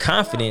 The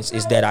confidence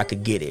is that I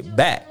could get it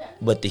back,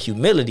 but the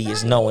humility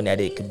is knowing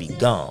that it could be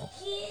gone.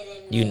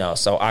 You know,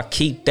 so I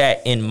keep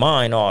that in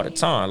mind all the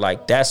time.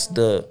 Like, that's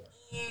the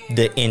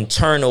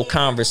internal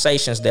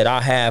conversations that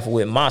I have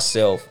with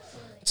myself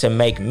to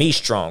make me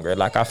stronger.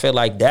 Like, I feel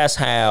like that's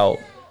how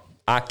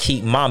I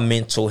keep my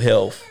mental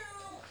health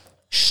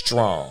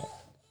strong.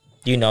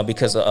 You know,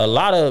 because a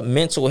lot of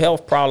mental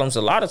health problems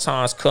a lot of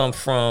times come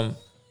from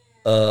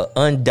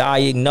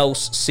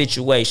undiagnosed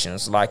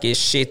situations. Like, it's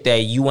shit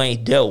that you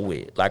ain't dealt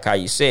with. Like how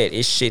you said,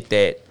 it's shit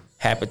that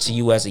happened to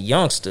you as a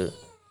youngster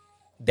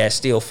that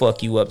still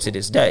fuck you up to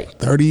this day.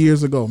 30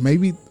 years ago,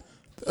 maybe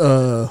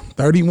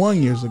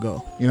 31 years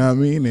ago. You know what I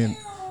mean? And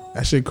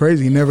that shit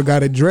crazy. You never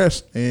got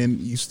addressed, and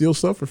you still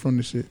suffer from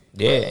the shit.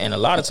 Yeah, and a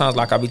lot of times,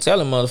 like I be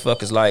telling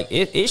motherfuckers, like,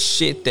 it's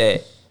shit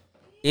that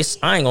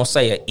I ain't gonna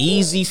say an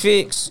easy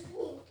fix,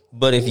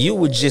 but if you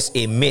would just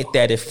admit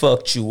that it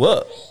fucked you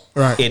up,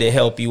 right, it'll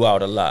help you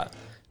out a lot.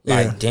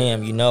 Like,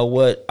 damn, you know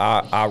what?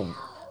 I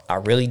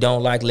really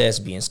don't like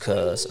lesbians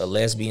because a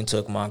lesbian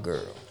took my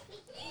girl.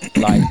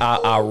 Like,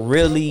 I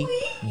really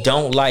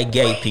don't like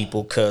gay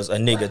people because a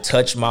nigga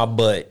touched my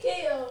butt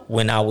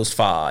when I was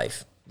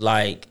 5.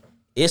 Like,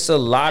 it's a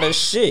lot of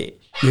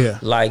shit. Yeah.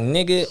 Like,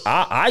 nigga,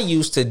 I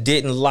used to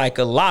didn't like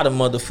a lot of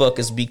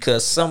motherfuckers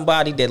because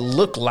somebody that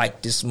looked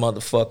like this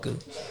motherfucker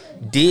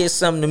did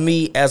something to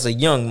me as a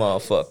young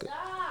motherfucker.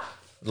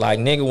 Like,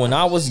 nigga, when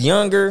I was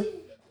younger,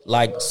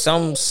 like,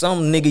 some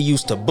nigga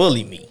used to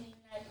bully me.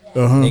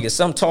 Nigga,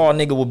 some tall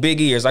nigga with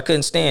big ears. I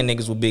couldn't stand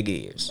niggas with big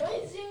ears.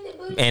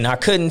 And I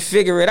couldn't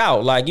figure it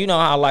out. Like, you know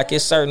how, like,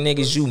 it's certain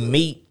niggas you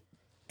meet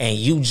and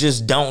you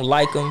just don't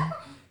like them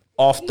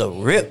off the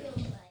rip.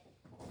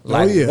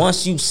 Like,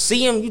 once you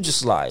see him, you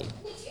just like,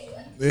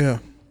 I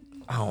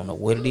don't know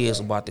what it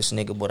is about this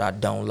nigga, but I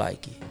don't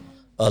like it.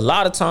 A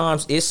lot of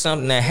times, it's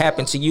something that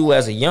happened to you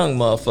as a young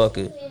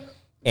motherfucker,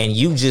 and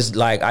you just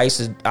like,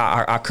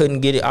 I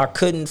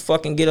couldn't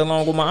fucking get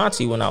along with my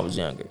auntie when I was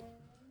younger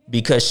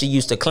because she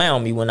used to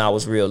clown me when I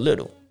was real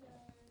little.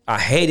 I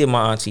hated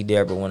my auntie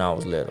Deborah when I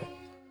was little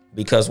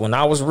because when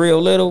I was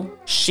real little,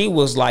 she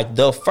was like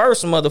the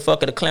first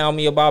motherfucker to clown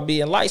me about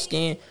being light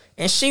skinned,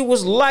 and she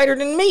was lighter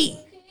than me.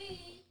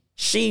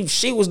 She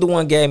was the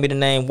one gave me the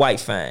name White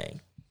Fang.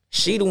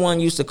 She the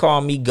one used to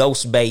call me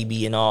Ghost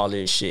Baby and all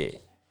this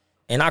shit.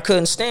 And I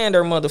couldn't stand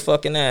her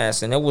motherfucking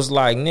ass. And it was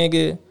like,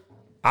 nigga,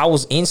 I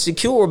was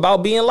insecure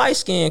about being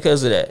light-skinned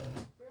because of that.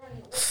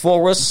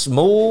 For a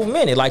smooth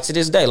minute. Like, to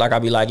this day, like, I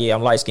be like, yeah,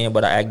 I'm light-skinned,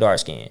 but I act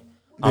dark-skinned.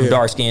 I'm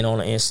dark-skinned on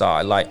the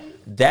inside. Like,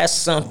 that's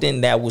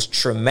something that was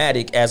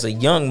traumatic as a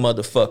young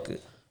motherfucker.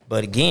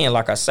 But again,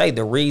 like I say,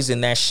 the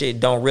reason that shit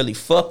don't really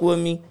fuck with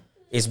me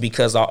is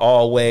because I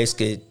always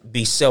could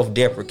be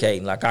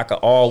self-deprecating. Like, I could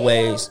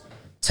always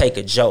take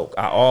a joke.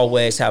 I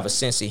always have a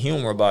sense of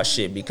humor about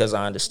shit because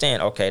I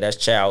understand, okay, that's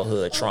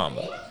childhood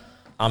trauma.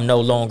 I'm no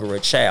longer a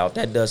child.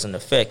 That doesn't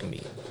affect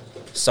me.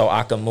 So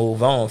I can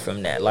move on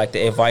from that. Like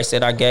the advice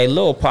that I gave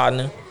Lil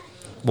Partner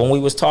when we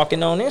was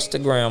talking on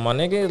Instagram, my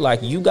nigga,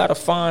 like, you got to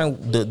find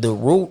the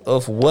root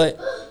of what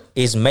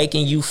is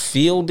making you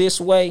feel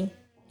this way,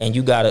 and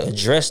you got to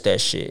address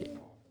that shit.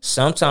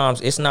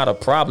 Sometimes it's not a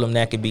problem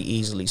that can be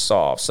easily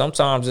solved.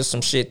 Sometimes it's some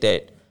shit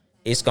that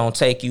it's going to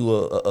take you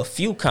a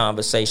few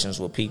conversations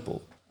with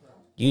people,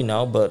 you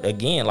know. But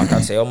again, like I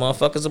tell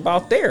motherfuckers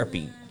about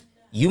therapy,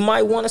 you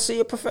might want to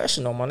see a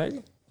professional, my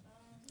nigga.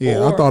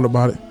 Yeah, I thought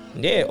about it.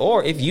 Yeah,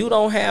 or if you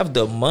don't have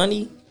the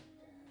money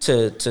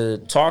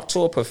to talk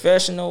to a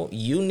professional,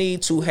 you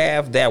need to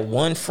have that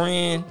one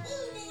friend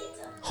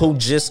who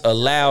just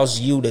allows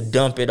you to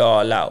dump it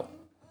all out.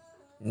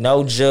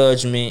 No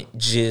judgment,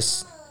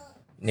 just...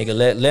 nigga,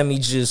 let me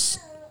just,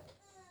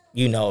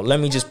 you know, let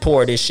me just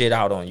pour this shit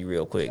out on you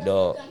real quick,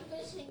 dog.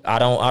 I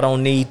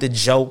don't need the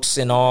jokes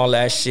and all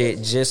that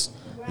shit. Just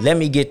let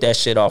me get that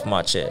shit off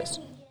my chest.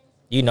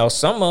 You know,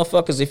 some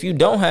motherfuckers, if you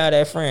don't have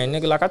that friend,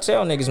 nigga, like I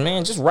tell niggas,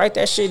 man, just write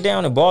that shit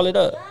down and ball it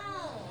up.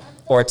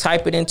 Or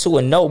type it into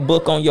a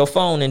notebook on your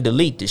phone and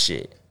delete the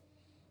shit.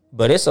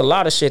 But it's a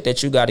lot of shit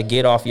that you got to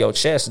get off your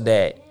chest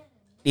that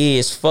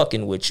is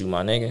fucking with you,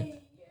 my nigga.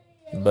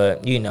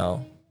 But, you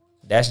know,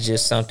 that's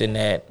just something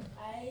that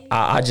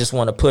I just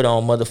want to put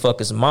on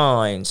motherfuckers'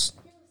 minds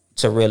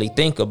to really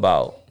think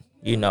about.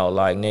 You know,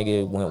 like,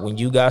 nigga, when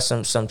you got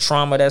some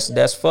trauma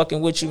that's fucking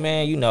with you,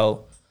 man, you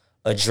know,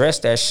 address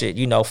that shit.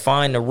 You know,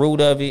 find the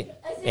root of it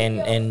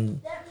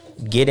and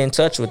get in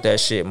touch with that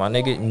shit, my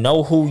nigga.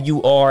 Know who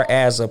you are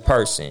as a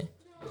person.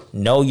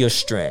 Know your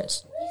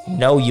strengths.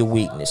 Know your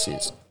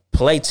weaknesses.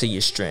 Play to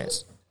your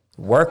strengths.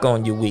 Work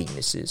on your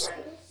weaknesses.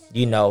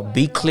 You know,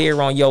 be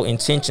clear on your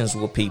intentions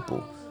with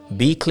people.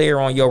 Be clear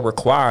on your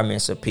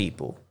requirements of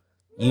people.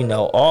 You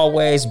know,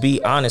 always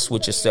be honest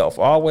with yourself.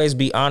 Always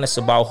be honest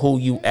about who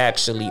you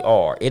actually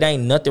are. It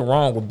ain't nothing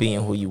wrong with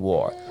being who you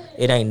are.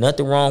 It ain't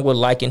nothing wrong with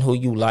liking who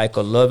you like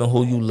or loving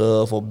who you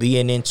love or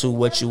being into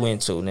what you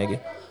into, nigga.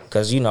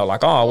 Because, you know,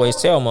 like I always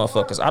tell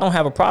motherfuckers, I don't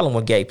have a problem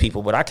with gay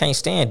people, but I can't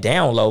stand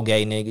down low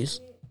gay niggas.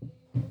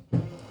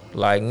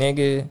 Like,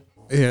 nigga.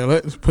 Yeah,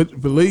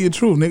 believe your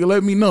truth, nigga.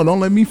 Let me know. Don't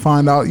let me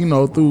find out, you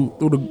know, through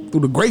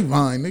the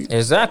grapevine, nigga.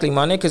 Exactly,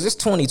 my nigga, because it's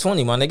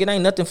 2020, my nigga. It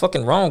ain't nothing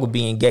fucking wrong with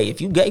being gay. If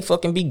you gay,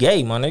 fucking be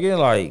gay, my nigga.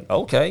 Like,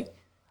 okay.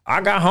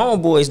 I got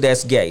homeboys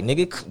that's gay,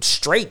 nigga.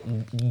 Straight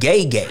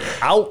gay.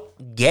 Out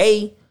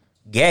gay.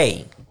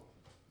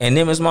 And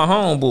them is my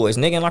homeboys,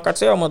 nigga. And like I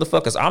tell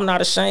motherfuckers, I'm not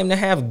ashamed to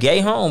have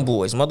gay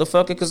homeboys,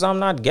 motherfucker, because I'm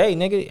not gay,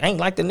 nigga. Ain't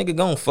like the nigga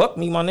gonna fuck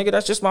me, my nigga.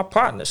 That's just my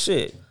partner,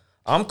 shit.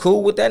 I'm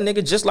cool with that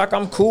nigga just like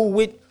I'm cool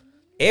with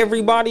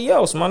everybody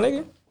else, my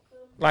nigga.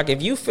 Like,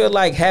 if you feel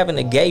like having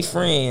a gay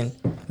friend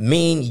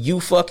mean you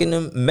fucking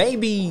them,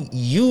 maybe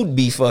you'd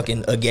be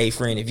fucking a gay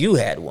friend if you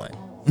had one.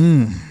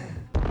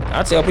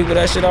 I tell people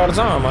that shit all the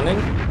time, my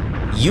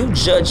nigga. You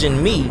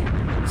judging me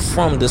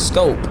from the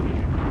scope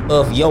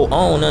of your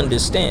own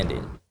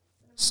understanding.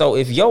 So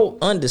if your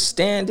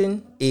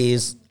understanding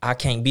is I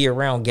can't be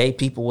around gay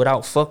people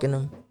without fucking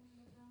them,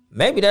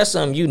 maybe that's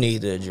something you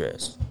need to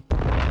address.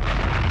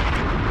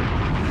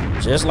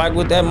 Just like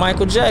with that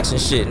Michael Jackson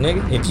shit,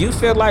 nigga. If you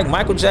feel like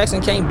Michael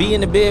Jackson can't be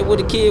in the bed with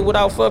a kid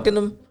without fucking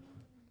him,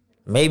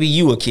 maybe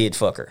you a kid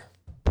fucker.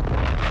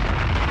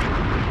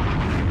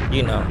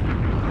 You know.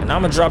 And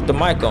I'ma drop the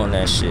mic on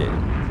that shit.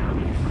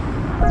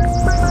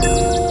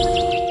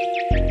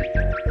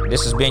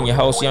 This has been your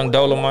host, Young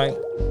Dolemite,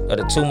 of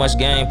the Too Much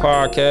Game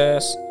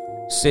podcast.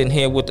 Sitting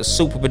here with the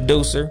super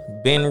producer,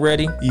 Ben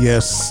Ready.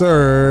 Yes,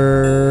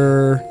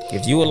 sir.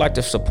 If you would like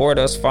to support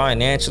us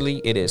financially,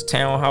 it is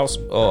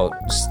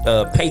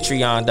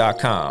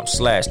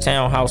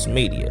patreon.com/Townhouse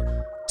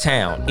Media.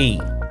 Town E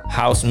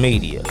House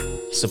Media.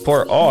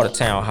 Support all the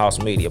Townhouse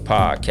Media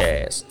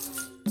podcasts.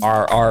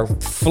 Our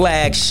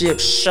flagship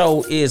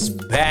show is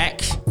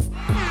back.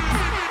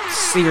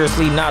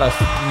 Seriously not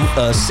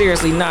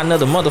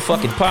another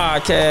motherfucking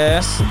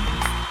podcast.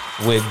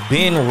 With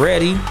Ben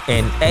Ready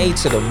and A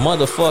to the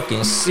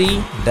motherfucking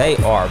C. They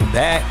are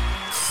back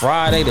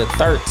Friday the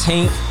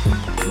 13th,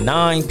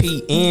 9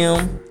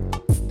 p.m.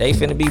 They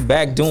finna be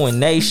back doing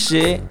they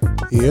shit.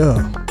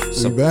 Yeah,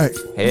 we back.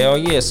 Hell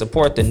yeah,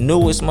 support the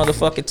newest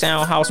motherfucking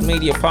Townhouse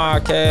Media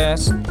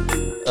podcast.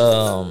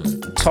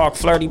 Talk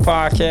Flirty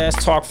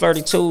podcast, Talk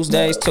Flirty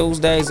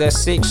Tuesdays at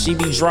 6. She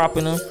be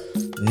dropping them.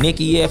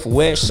 Nikki F.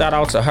 West, shout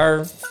out to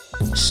her.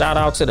 Shout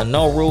out to the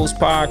No Rules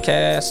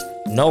podcast.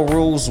 No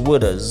Rules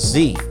with a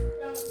Z.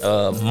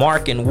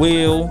 Mark and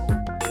Will,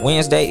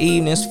 Wednesday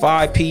evenings,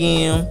 5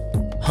 p.m.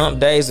 Hump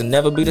days will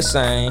never be the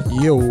same.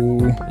 Yo.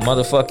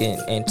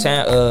 Motherfucking and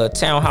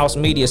Townhouse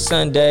Media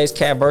Sundays,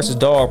 Cat vs.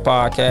 Dog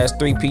podcast,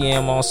 3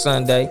 p.m. on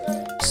Sunday.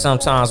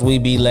 Sometimes we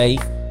be late.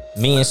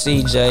 Me and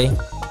CJ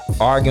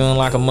arguing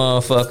like a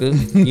motherfucker,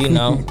 you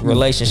know,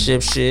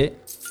 relationship shit.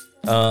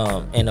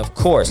 And of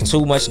course,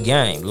 Too Much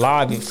Game,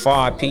 live at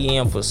 5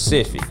 p.m.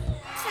 Pacific.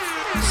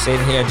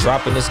 Sitting here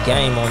dropping this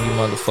game on you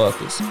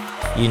motherfuckers.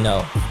 You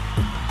know,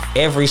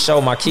 every show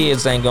my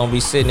kids ain't gonna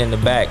be sitting in the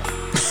back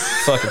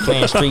fucking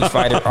playing Street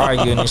Fighter,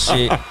 arguing and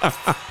shit.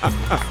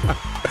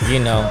 You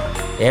know,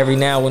 every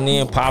now and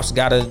then Pops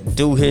gotta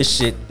do his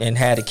shit and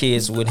have the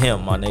kids with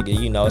him, my nigga.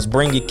 You know, it's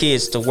bring your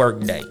kids to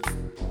work day,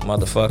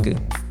 motherfucker.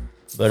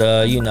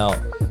 But you know,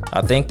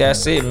 I think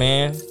that's it,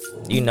 man.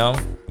 You know,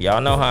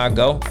 y'all know how I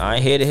go. I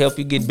ain't here to help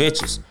you get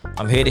bitches.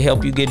 I'm here to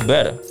help you get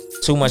better.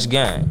 Too Much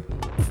Game.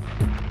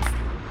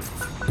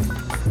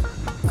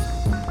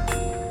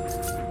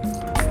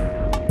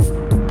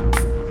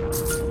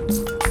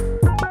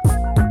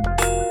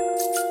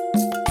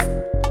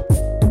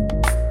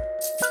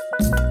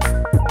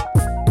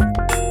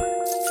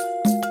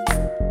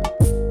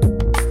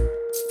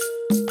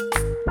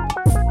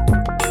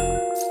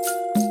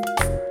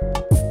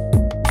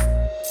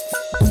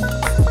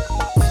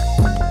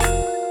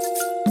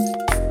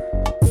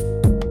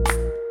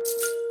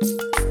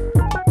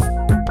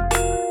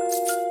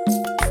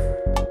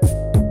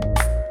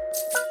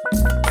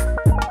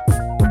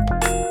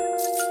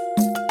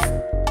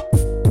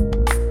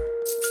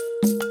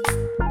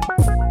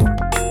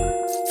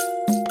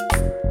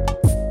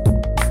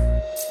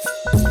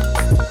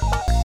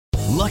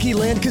 Lucky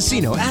Land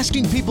Casino,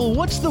 asking people,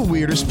 what's the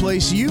weirdest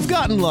place you've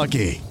gotten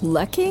lucky?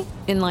 Lucky?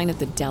 In line at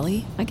the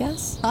deli, I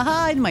guess?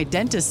 Aha, in my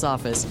dentist's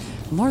office.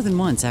 More than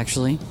once,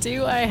 actually.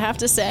 Do I have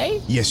to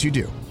say? Yes, you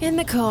do. In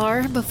the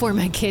car before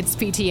my kids'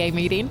 PTA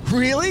meeting.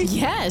 Really?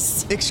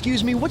 Yes.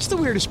 Excuse me, what's the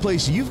weirdest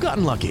place you've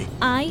gotten lucky?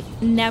 I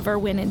never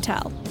win and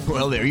tell.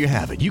 Well, there you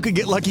have it. You can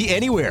get lucky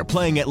anywhere,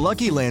 playing at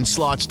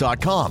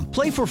LuckyLandSlots.com.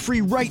 Play for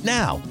free right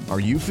now. Are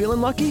you feeling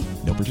lucky?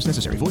 No purchase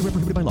necessary. Void where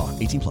prohibited by law.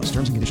 18+.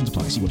 Terms and conditions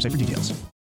apply. See website for details.